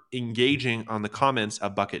you're engaging on the comments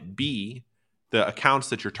of bucket B, the accounts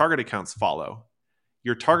that your target accounts follow,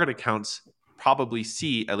 your target accounts probably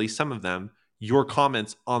see, at least some of them, your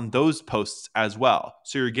comments on those posts as well.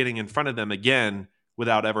 So you're getting in front of them again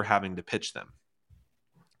without ever having to pitch them.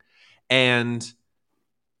 And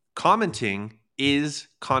commenting is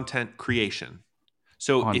content creation.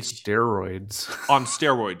 So on steroids. On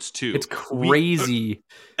steroids too. It's crazy.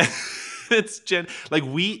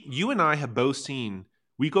 You and I have both seen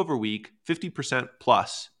week over week 50%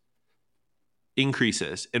 plus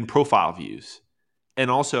increases in profile views, and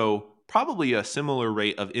also probably a similar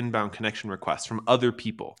rate of inbound connection requests from other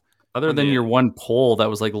people. Other than your one poll that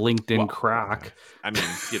was like LinkedIn crack. I mean,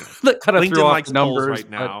 that kind of LinkedIn threw off likes numbers polls right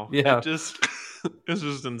now. Yeah. It's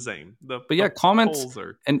just insane. Comments.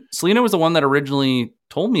 And Selena was the one that originally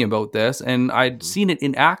told me about this, and I'd seen it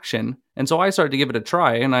in action. And so I started to give it a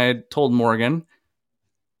try, and I had told Morgan.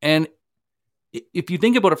 And if you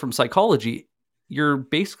think about it from psychology, you're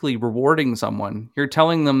basically rewarding someone. You're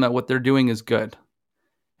telling them that what they're doing is good.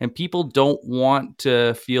 And people don't want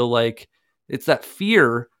to feel like it's that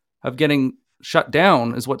fear of getting shut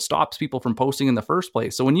down is what stops people from posting in the first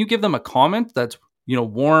place. So when you give them a comment that's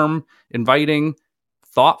warm, inviting,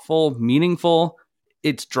 thoughtful, meaningful,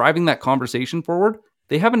 it's driving that conversation forward.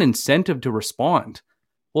 They have an incentive to respond.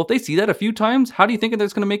 Well, if they see that a few times, how do you think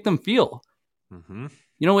that's going to make them feel?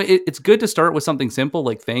 It's good to start with something simple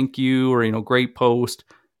like thank you or, great post.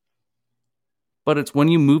 But it's when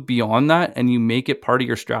you move beyond that and you make it part of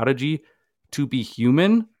your strategy to be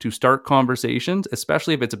human, to start conversations,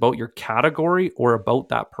 especially if it's about your category or about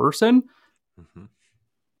that person.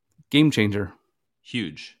 Game changer.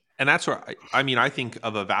 Huge. And that's where, I think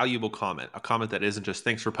of a valuable comment, a comment that isn't just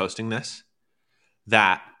thanks for posting this,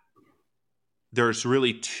 that there's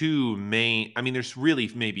really two main, there's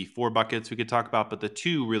really maybe 4 buckets we could talk about, but the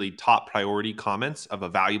 2 really top priority comments of a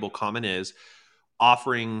valuable comment is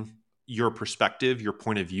offering your perspective, your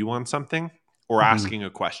point of view on something, or asking a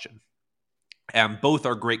question. And both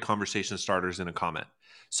are great conversation starters in a comment.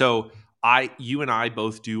 So you and I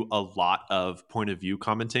both do a lot of point of view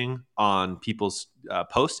commenting on people's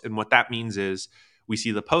posts. And what that means is we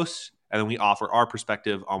see the post and then we offer our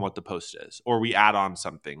perspective on what the post is, or we add on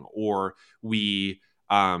something, or we,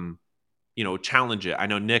 challenge it. I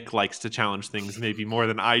know Nick likes to challenge things maybe more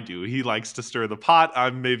than I do. He likes to stir the pot.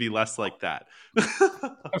 I'm maybe less like that.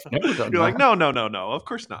 I've never done You're that. like, no, of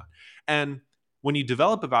course not. And when you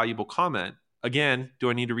develop a valuable comment, again, do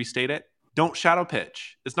I need to restate it? Don't shadow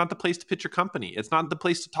pitch. It's not the place to pitch your company. It's not the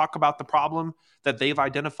place to talk about the problem that they've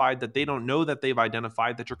identified that they don't know that they've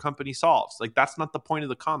identified that your company solves. Like, that's not the point of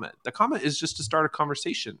the comment. The comment is just to start a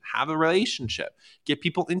conversation, have a relationship, get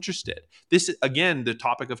people interested. This is, again, the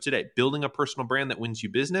topic of today, building a personal brand that wins you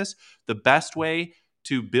business. The best way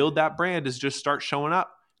to build that brand is just start showing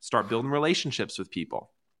up, start building relationships with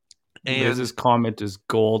people. And Liz's comment is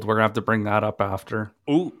gold. We're going to have to bring that up after.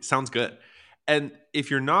 Oh, sounds good. And if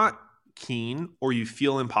you're not keen, or you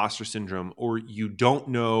feel imposter syndrome, or you don't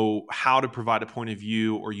know how to provide a point of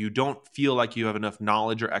view, or you don't feel like you have enough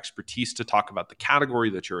knowledge or expertise to talk about the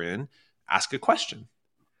category that you're in, ask a question.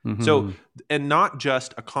 So, and not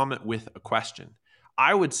just a comment with a question.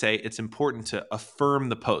 I would say it's important to affirm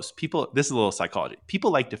the post. This is a little psychology.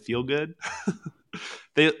 People like to feel good.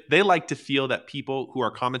 They like to feel that people who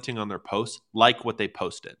are commenting on their posts like what they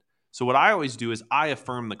posted. So what I always do is I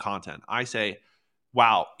affirm the content. I say,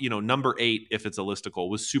 wow, number 8, if it's a listicle,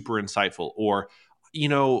 was super insightful. Or,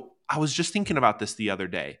 I was just thinking about this the other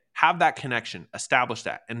day. Have that connection, establish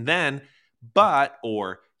that. And then, I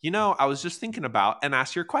was just thinking about, and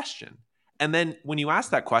ask your question. And then when you ask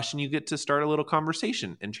that question, you get to start a little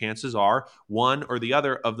conversation. And chances are one or the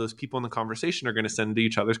other of those people in the conversation are going to send to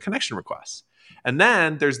each other's connection requests. And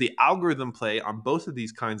then there's the algorithm play on both of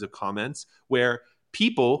these kinds of comments where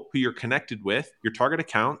people who you're connected with, your target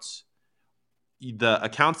accounts, the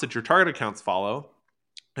accounts that your target accounts follow,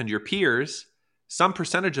 and your peers, some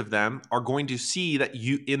percentage of them are going to see that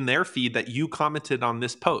you in their feed that you commented on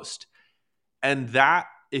this post. And that,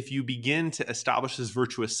 if you begin to establish this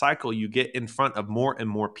virtuous cycle, you get in front of more and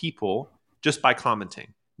more people just by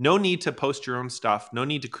commenting. No need to post your own stuff. No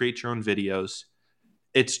need to create your own videos.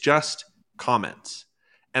 It's just comments.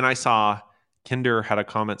 And I saw Kinder had a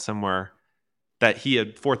comment somewhere that he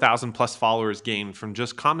had 4,000 plus followers gained from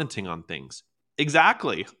just commenting on things.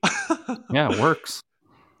 Exactly. Yeah, it works.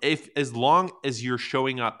 As long as you're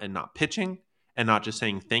showing up and not pitching and not just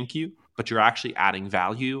saying thank you, but you're actually adding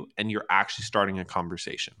value and you're actually starting a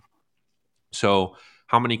conversation. So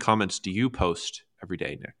how many comments do you post every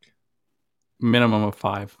day, Nick? Minimum of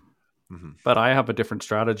 5. Mm-hmm. But I have a different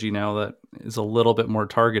strategy now that is a little bit more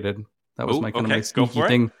targeted. That was my sneaky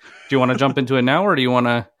thing. Do you want to jump into it now, or do you want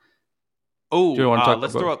to?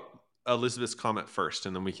 Let's throw up Elizabeth's comment first,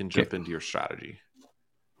 and then we can jump into your strategy.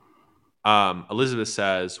 Elizabeth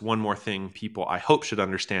says, one more thing people I hope should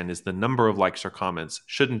understand is the number of likes or comments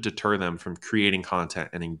shouldn't deter them from creating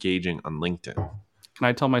content and engaging on LinkedIn. Can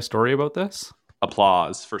I tell my story about this?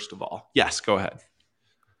 Applause, first of all. Yes, go ahead.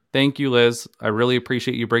 Thank you, Liz. I really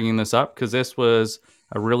appreciate you bringing this up because this was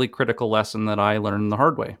a really critical lesson that I learned the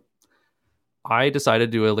hard way. I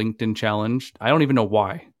decided to do a LinkedIn challenge. I don't even know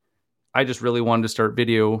why. I just really wanted to start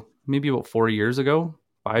video maybe about 4 years ago,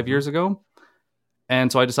 5 years ago. And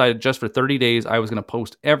so I decided just for 30 days, I was going to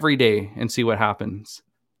post every day and see what happens.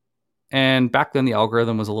 And back then the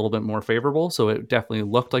algorithm was a little bit more favorable. So it definitely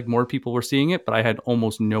looked like more people were seeing it, but I had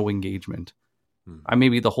almost no engagement. I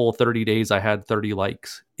maybe the whole 30 days I had 30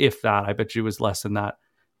 likes, if that. I bet you it was less than that.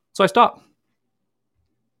 So I stopped.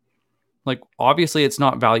 Like, obviously it's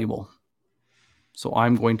not valuable. So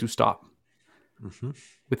I'm going to stop. Mm-hmm.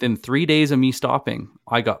 Within 3 days of me stopping,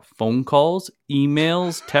 I got phone calls,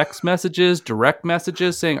 emails, text messages, direct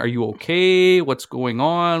messages saying, are you okay? What's going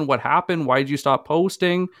on? What happened? Why did you stop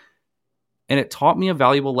posting? And it taught me a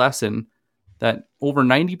valuable lesson that over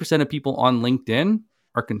 90% of people on LinkedIn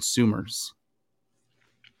are consumers.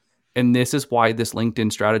 And this is why this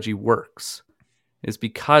LinkedIn strategy works. It's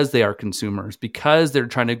because they are consumers, because they're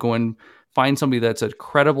trying to go and find somebody that's a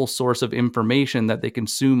credible source of information that they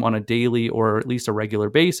consume on a daily or at least a regular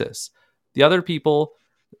basis. The other people,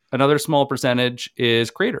 another small percentage is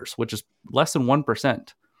creators, which is less than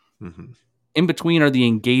 1%. Mm-hmm. In between are the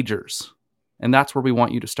engagers. And that's where we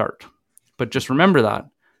want you to start. But just remember that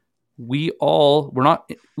we're not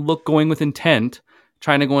going with intent,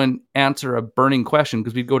 trying to go and answer a burning question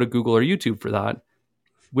because we'd go to Google or YouTube for that.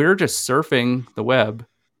 We're just surfing the web.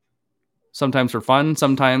 Sometimes for fun,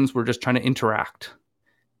 sometimes we're just trying to interact.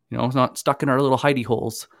 It's not stuck in our little hidey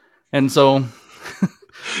holes. And so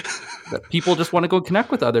people just want to go connect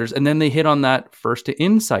with others. And then they hit on that first to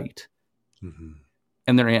insight. Mm-hmm.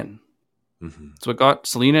 And they're in. Mm-hmm. So it got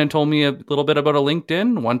Selena and told me a little bit about a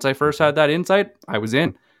LinkedIn. Once I first had that insight, I was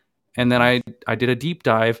in. And then I did a deep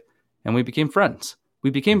dive and we became friends.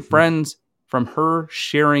 We became friends from her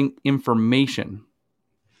sharing information.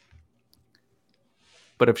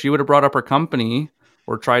 But if she would have brought up her company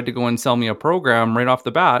or tried to go and sell me a program right off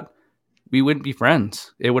the bat, we wouldn't be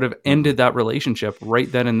friends. It would have ended that relationship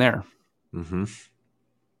right then and there. Mm-hmm.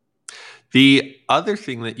 The other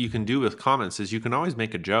thing that you can do with comments is you can always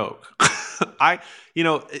make a joke.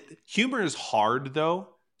 Humor is hard though.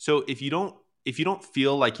 So if you don't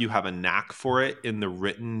feel like you have a knack for it in the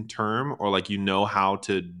written term or like how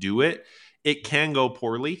to do it, it can go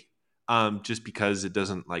poorly. Just because it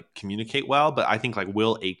doesn't communicate well. But I think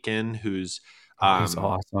Will Aitken, who's he's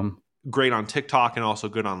awesome, great on TikTok and also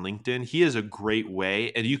good on LinkedIn, he is a great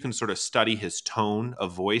way, and you can sort of study his tone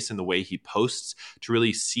of voice and the way he posts to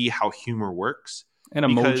really see how humor works. And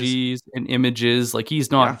emojis and images,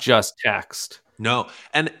 he's not just text. No,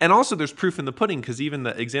 and also there's proof in the pudding because even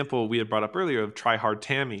the example we had brought up earlier of Try Hard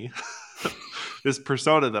Tammy, this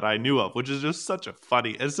persona that I knew of, which is just such a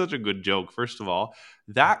good joke. First of all,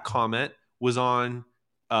 that comment was on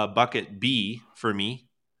bucket B for me,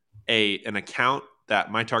 an account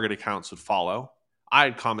that my target accounts would follow. I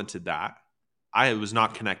had commented that. I was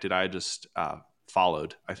not connected. I had just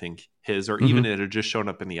followed, I think, his, or even it had just shown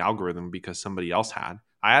up in the algorithm because somebody else had.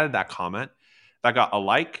 I added that comment. That got a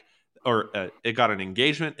like, or it got an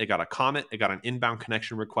engagement, it got a comment, it got an inbound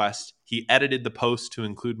connection request. He edited the post to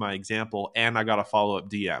include my example, and I got a follow-up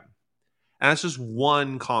DM. And that's just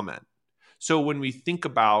one comment. So when we think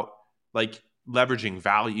about like leveraging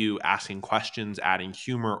value, asking questions, adding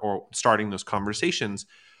humor, or starting those conversations.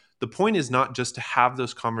 The point is not just to have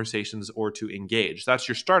those conversations or to engage. That's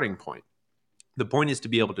your starting point. The point is to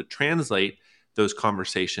be able to translate those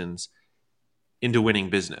conversations into winning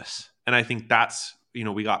business. And I think that's,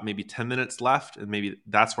 we got maybe 10 minutes left, and maybe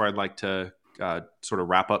that's where I'd like to sort of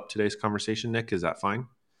wrap up today's conversation. Nick, is that fine?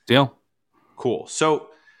 Deal. Cool. So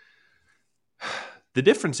the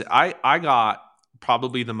difference, I got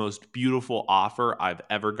probably the most beautiful offer I've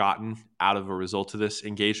ever gotten out of a result of this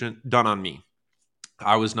engagement done on me.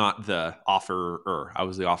 I was not the offerer, I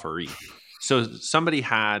was the offeree. So somebody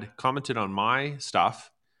had commented on my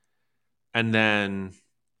stuff and then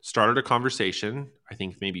started a conversation. I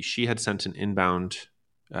think maybe she had sent an inbound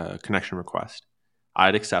connection request. I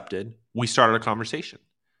had accepted. We started a conversation.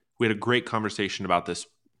 We had a great conversation about this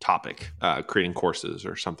topic, creating courses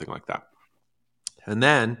or something like that. And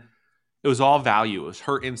then it was all value. It was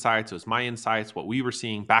her insights. It was my insights, what we were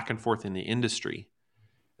seeing back and forth in the industry.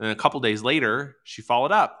 And then a couple days later, she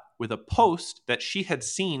followed up with a post that she had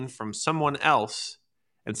seen from someone else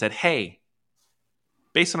and said, hey,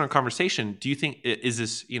 based on our conversation, do you think, is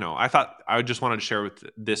this, I thought I just wanted to share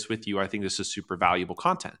this with you. I think this is super valuable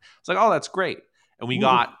content. It's like, oh, that's great. And we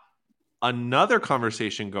got another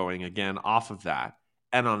conversation going again off of that.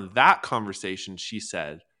 And on that conversation, she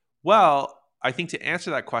said, well, I think to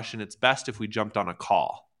answer that question, it's best if we jumped on a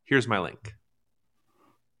call. Here's my link.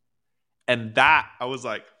 And that, I was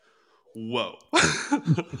like, whoa.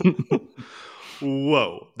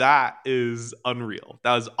 Whoa, that is unreal.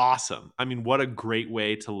 That was awesome. I mean, what a great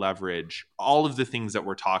way to leverage all of the things that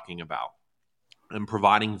we're talking about and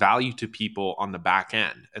providing value to people on the back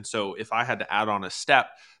end. And so if I had to add on a step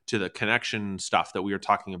to the connection stuff that we were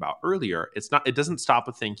talking about earlier, it doesn't stop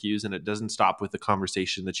with thank yous, and it doesn't stop with the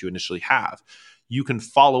conversation that you initially have. You can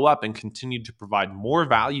follow up and continue to provide more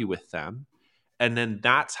value with them. And then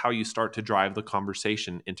that's how you start to drive the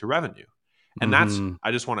conversation into revenue. And that's,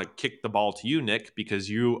 I just want to kick the ball to you, Nick, because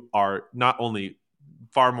you are not only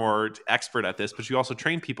far more expert at this, but you also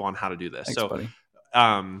train people on how to do this. Thanks, buddy.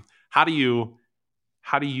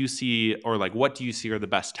 How do you see, or like, what do you see are the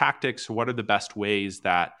best tactics? What are the best ways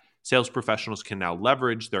that sales professionals can now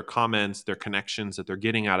leverage their comments, their connections that they're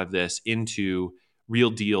getting out of this into real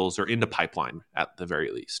deals or into pipeline at the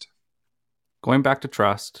very least? Going back to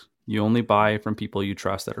trust, you only buy from people you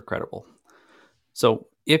trust that are credible. So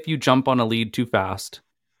if you jump on a lead too fast,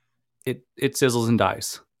 it sizzles and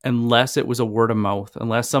dies. Unless it was a word of mouth,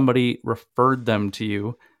 unless somebody referred them to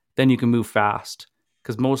you, then you can move fast,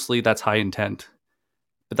 because mostly that's high intent.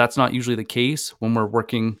 But that's not usually the case when we're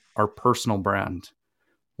working our personal brand.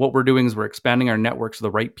 What we're doing is we're expanding our network so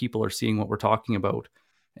the right people are seeing what we're talking about.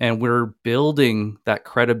 And we're building that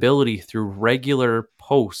credibility through regular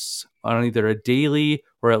posts on either a daily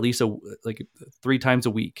or at least 3 times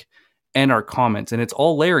a week, and our comments. And it's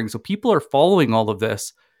all layering. So people are following all of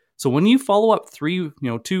this. So when you follow up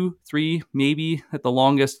 2, 3, maybe at the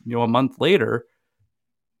longest, a month later,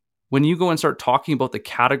 when you go and start talking about the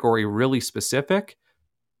category really specific,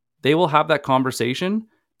 they will have that conversation.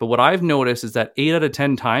 But what I've noticed is that 8 out of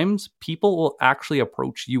 10 times, people will actually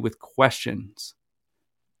approach you with questions.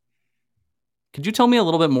 Could you tell me a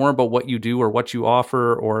little bit more about what you do or what you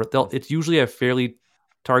offer? Or it's usually a fairly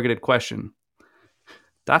targeted question.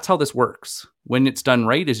 That's how this works. When it's done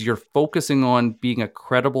right, is you're focusing on being a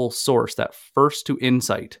credible source, that first to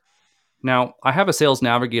insight. Now, I have a Sales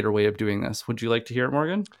Navigator way of doing this. Would you like to hear it,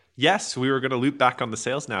 Morgan? Yes, we were going to loop back on the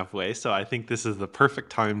Sales Nav way, so I think this is the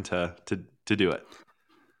perfect time to do it.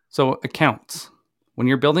 So accounts. When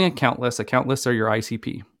you're building account lists are your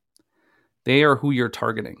ICP. They are who you're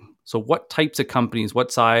targeting. So what types of companies,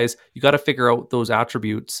 what size, you got to figure out those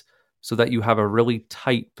attributes so that you have a really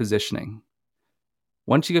tight positioning.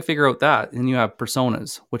 Once you can figure out that, then you have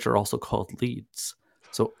personas, which are also called leads.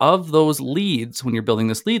 So of those leads, when you're building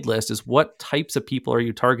this lead list, is what types of people are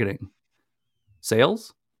you targeting?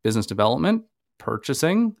 Sales, business development,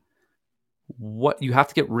 purchasing. What you have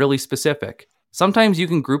to get really specific. Sometimes you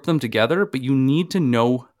can group them together, but you need to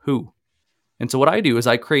know who. And so what I do is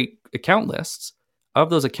I create account lists. Of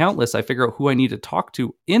those account lists, I figure out who I need to talk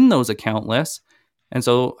to in those account lists. And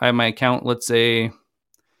so I have my account, let's say,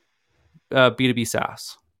 B2B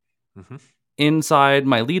SaaS. Mm-hmm. Inside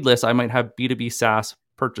my lead list, I might have B2B SaaS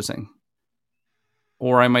purchasing.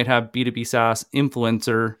 Or I might have B2B SaaS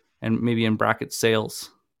influencer and maybe in brackets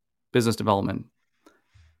sales, business development.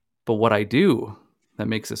 But what I do that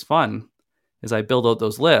makes this fun is I build out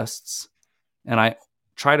those lists and I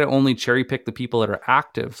try to only cherry pick the people that are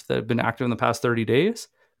active, that have been active in the past 30 days,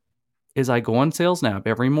 is I go on Sales Nav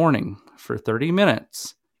every morning for 30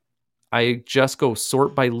 minutes. I just go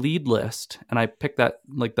sort by lead list, and I pick that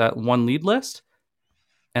one lead list,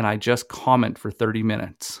 and I just comment for 30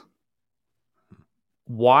 minutes.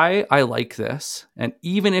 Why I like this, and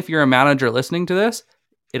even if you're a manager listening to this,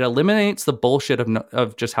 it eliminates the bullshit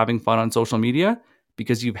of just having fun on social media,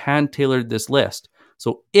 because you've hand-tailored this list.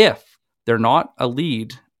 So if they're not a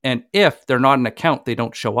lead, and if they're not an account, they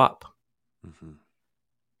don't show up. Mm-hmm.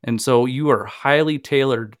 And so you are highly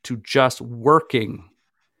tailored to just working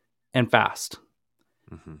and fast.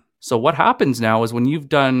 Mm-hmm. So what happens now is when you've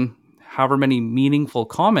done however many meaningful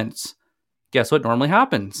comments, guess what normally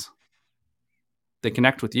happens? They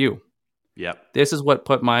connect with you. Yep. This is what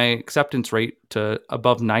put my acceptance rate to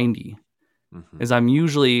above 90. Mm-hmm. Is I'm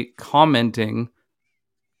usually commenting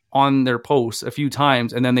on their posts a few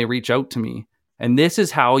times, and then they reach out to me. And this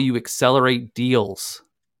is how you accelerate deals.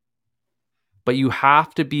 But you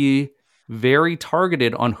have to be very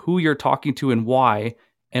targeted on who you're talking to and why,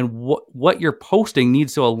 and what you're posting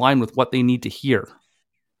needs to align with what they need to hear.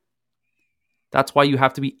 That's why you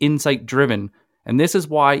have to be insight driven. And this is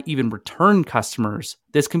why even return customers,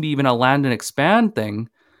 this can be even a land and expand thing,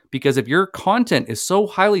 because if your content is so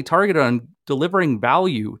highly targeted on delivering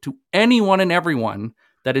value to anyone and everyone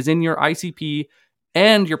that is in your ICP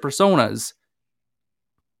and your personas,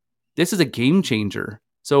 this is a game changer.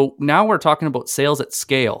 So now we're talking about sales at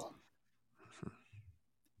scale.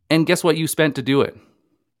 And guess what you spent to do it?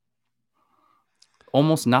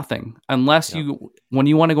 Almost nothing. Unless when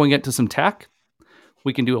you want to go and get to some tech,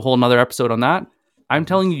 we can do a whole nother episode on that. I'm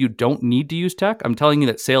telling you don't need to use tech. I'm telling you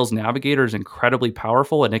that Sales Navigator is incredibly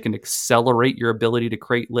powerful, and it can accelerate your ability to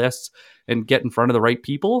create lists and get in front of the right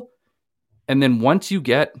people. And then once you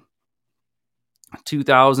get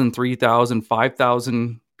 2,000, 3,000,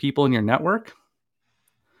 5,000 people in your network,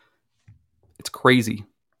 it's crazy.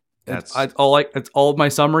 That's all my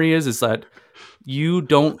summary is that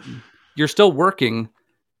you're still working,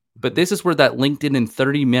 but this is where that LinkedIn in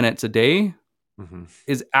 30 minutes a day mm-hmm.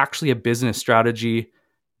 is actually a business strategy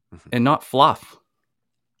mm-hmm. and not fluff.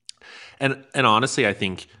 And honestly, I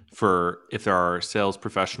think if there are sales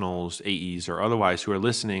professionals, AEs or otherwise who are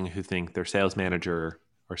listening who think their sales manager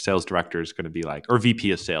or sales director is going to be like, or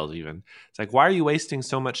VP of sales even, it's like, why are you wasting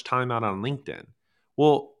so much time out on LinkedIn?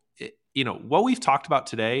 Well, what we've talked about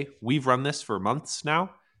today, we've run this for months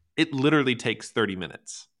now. It literally takes 30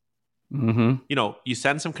 minutes. Mm-hmm. You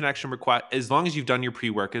send some connection request. As long as you've done your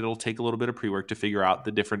pre-work, it'll take a little bit of pre-work to figure out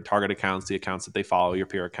the different target accounts, the accounts that they follow, your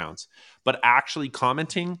peer accounts. But actually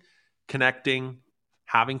commenting, connecting,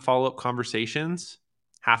 having follow-up conversations,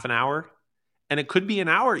 half an hour. And it could be an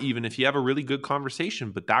hour even if you have a really good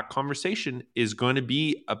conversation. But that conversation is going to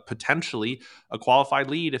be potentially a qualified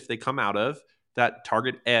lead if they come out of that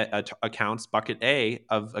target accounts, bucket A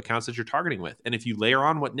of accounts that you're targeting with. And if you layer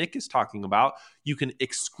on what Nick is talking about, you can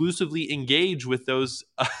exclusively engage with those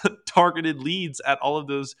targeted leads at all of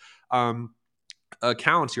those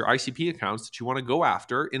accounts, your ICP accounts that you want to go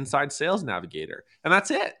after inside Sales Navigator. And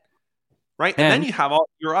that's it. Right. And then you have all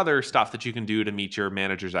your other stuff that you can do to meet your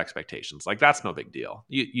manager's expectations. Like, that's no big deal.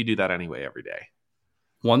 You do that anyway every day.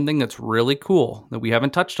 One thing that's really cool that we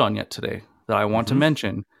haven't touched on yet today that I want mm-hmm. to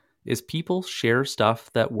mention is people share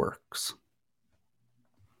stuff that works.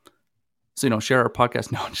 So, share our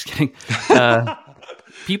podcast. No, I'm just kidding.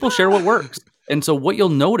 People share what works. And so what you'll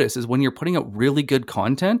notice is when you're putting out really good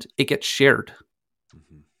content, it gets shared.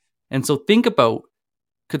 Mm-hmm. And so think about,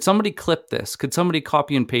 could somebody clip this? Could somebody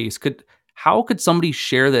copy and paste? How could somebody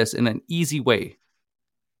share this in an easy way?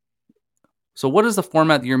 So what is the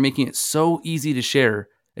format that you're making it so easy to share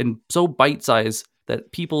and so bite-sized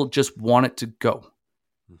that people just want it to go?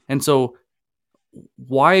 And so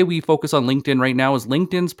why we focus on LinkedIn right now is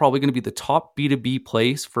LinkedIn's probably going to be the top B2B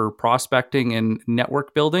place for prospecting and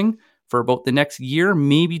network building for about the next year,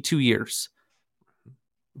 maybe 2 years.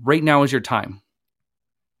 Right now is your time.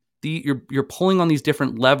 You're pulling on these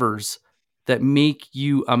different levers that make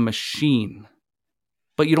you a machine,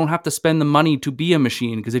 but you don't have to spend the money to be a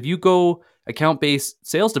machine. Because if you go account-based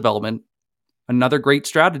sales development, another great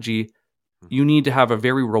strategy, you need to have a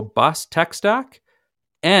very robust tech stack.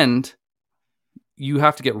 And you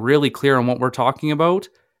have to get really clear on what we're talking about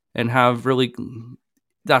and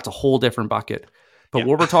that's a whole different bucket. But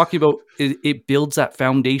what we're talking about, it builds that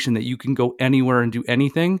foundation that you can go anywhere and do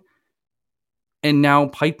anything. And now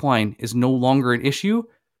pipeline is no longer an issue.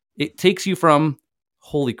 It takes you from,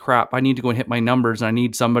 holy crap, I need to go and hit my numbers and I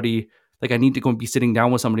need somebody, I need to go and be sitting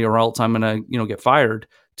down with somebody or else I'm going to, get fired,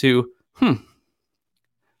 to, I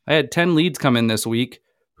had 10 leads come in this week.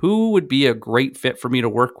 Who would be a great fit for me to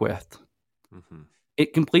work with? Mm-hmm.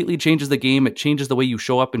 It completely changes the game. It changes the way you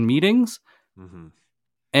show up in meetings. Mm-hmm.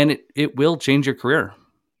 And it will change your career.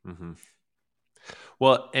 Mm-hmm.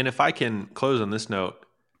 Well, and if I can close on this note,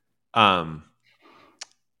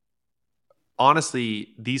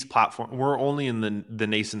 honestly, these platforms, we're only in the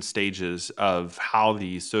nascent stages of how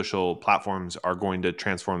these social platforms are going to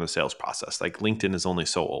transform the sales process. Like LinkedIn is only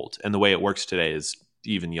so old, and the way it works today is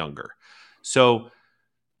even younger. So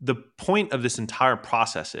the point of this entire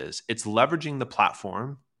process is it's leveraging the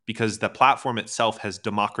platform, because the platform itself has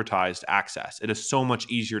democratized access. It is so much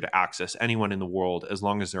easier to access anyone in the world as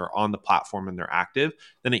long as they're on the platform and they're active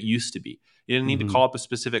than it used to be. You didn't need to call up a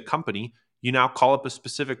specific company. You now call up a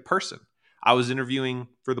specific person. I was interviewing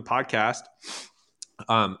for the podcast,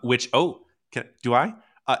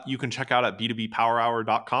 you can check out at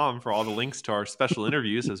b2bpowerhour.com for all the links to our special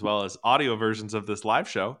interviews as well as audio versions of this live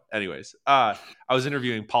show. Anyways, I was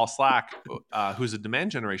interviewing Paul Slack, who's a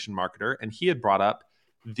demand generation marketer, and he had brought up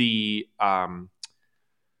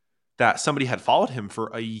that somebody had followed him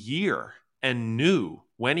for a year and knew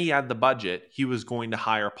when he had the budget, he was going to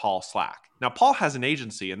hire Paul Slack. Now, Paul has an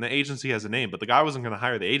agency, and the agency has a name, but the guy wasn't going to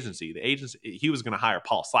hire the agency. He was going to hire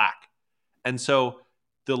Paul Slack. And so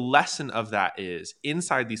the lesson of that is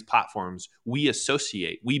inside these platforms, we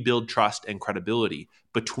build trust and credibility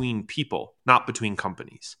between people, not between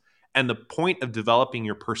companies. And the point of developing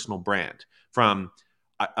your personal brand, from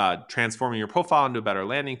transforming your profile into a better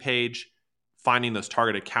landing page, finding those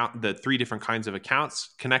target account, the 3 different kinds of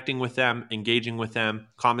accounts, connecting with them, engaging with them,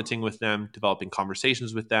 commenting with them, developing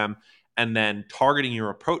conversations with them, and then targeting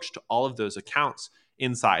your approach to all of those accounts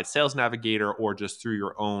inside Sales Navigator or just through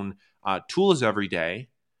your own tools every day,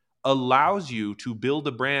 allows you to build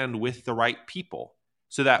a brand with the right people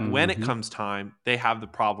so that when it comes time, they have the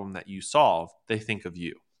problem that you solve, they think of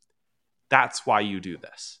you. That's why you do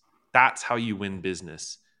this. That's how you win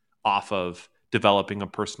business off of developing a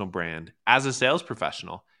personal brand as a sales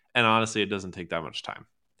professional. And honestly, it doesn't take that much time.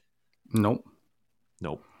 Nope.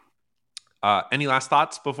 Any last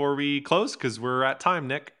thoughts before we close? Because we're at time,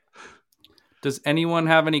 Nick. Does anyone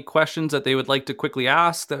have any questions that they would like to quickly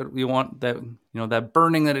ask that we want, that, that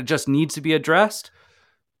burning that it just needs to be addressed?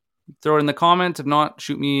 Throw it in the comments. If not,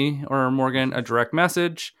 shoot me or Morgan a direct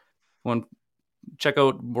message. Check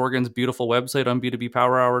out Morgan's beautiful website on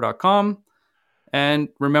b2bpowerhour.com. And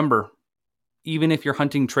remember, even if you're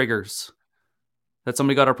hunting triggers, that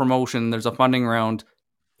somebody got a promotion, there's a funding round,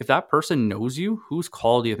 if that person knows you, whose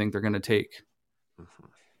call do you think they're going to take? Mm-hmm.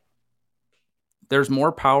 There's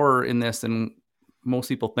more power in this than most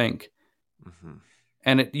people think. Mm-hmm.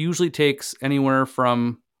 And it usually takes anywhere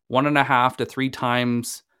from 1.5 to 3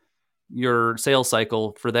 times your sales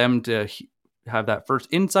cycle for them to have that first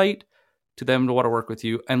insight to them to want to work with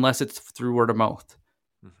you, unless it's through word of mouth.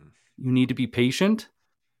 Mm-hmm. You need to be patient.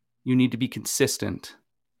 You need to be consistent.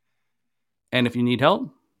 And if you need help,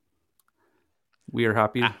 we're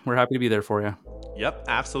happy to be there for you. Yep,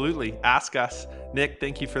 absolutely. Ask us. Nick,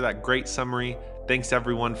 thank you for that great summary. Thanks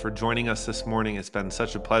everyone for joining us this morning. It's been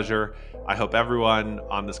such a pleasure. I hope everyone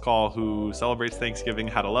on this call who celebrates Thanksgiving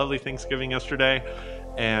had a lovely Thanksgiving yesterday,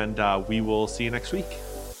 and we will see you next week.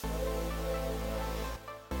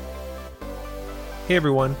 Hey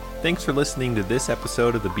everyone, thanks for listening to this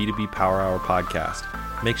episode of the B2B Power Hour podcast.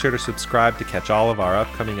 Make sure to subscribe to catch all of our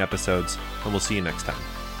upcoming episodes, and we'll see you next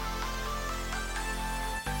time.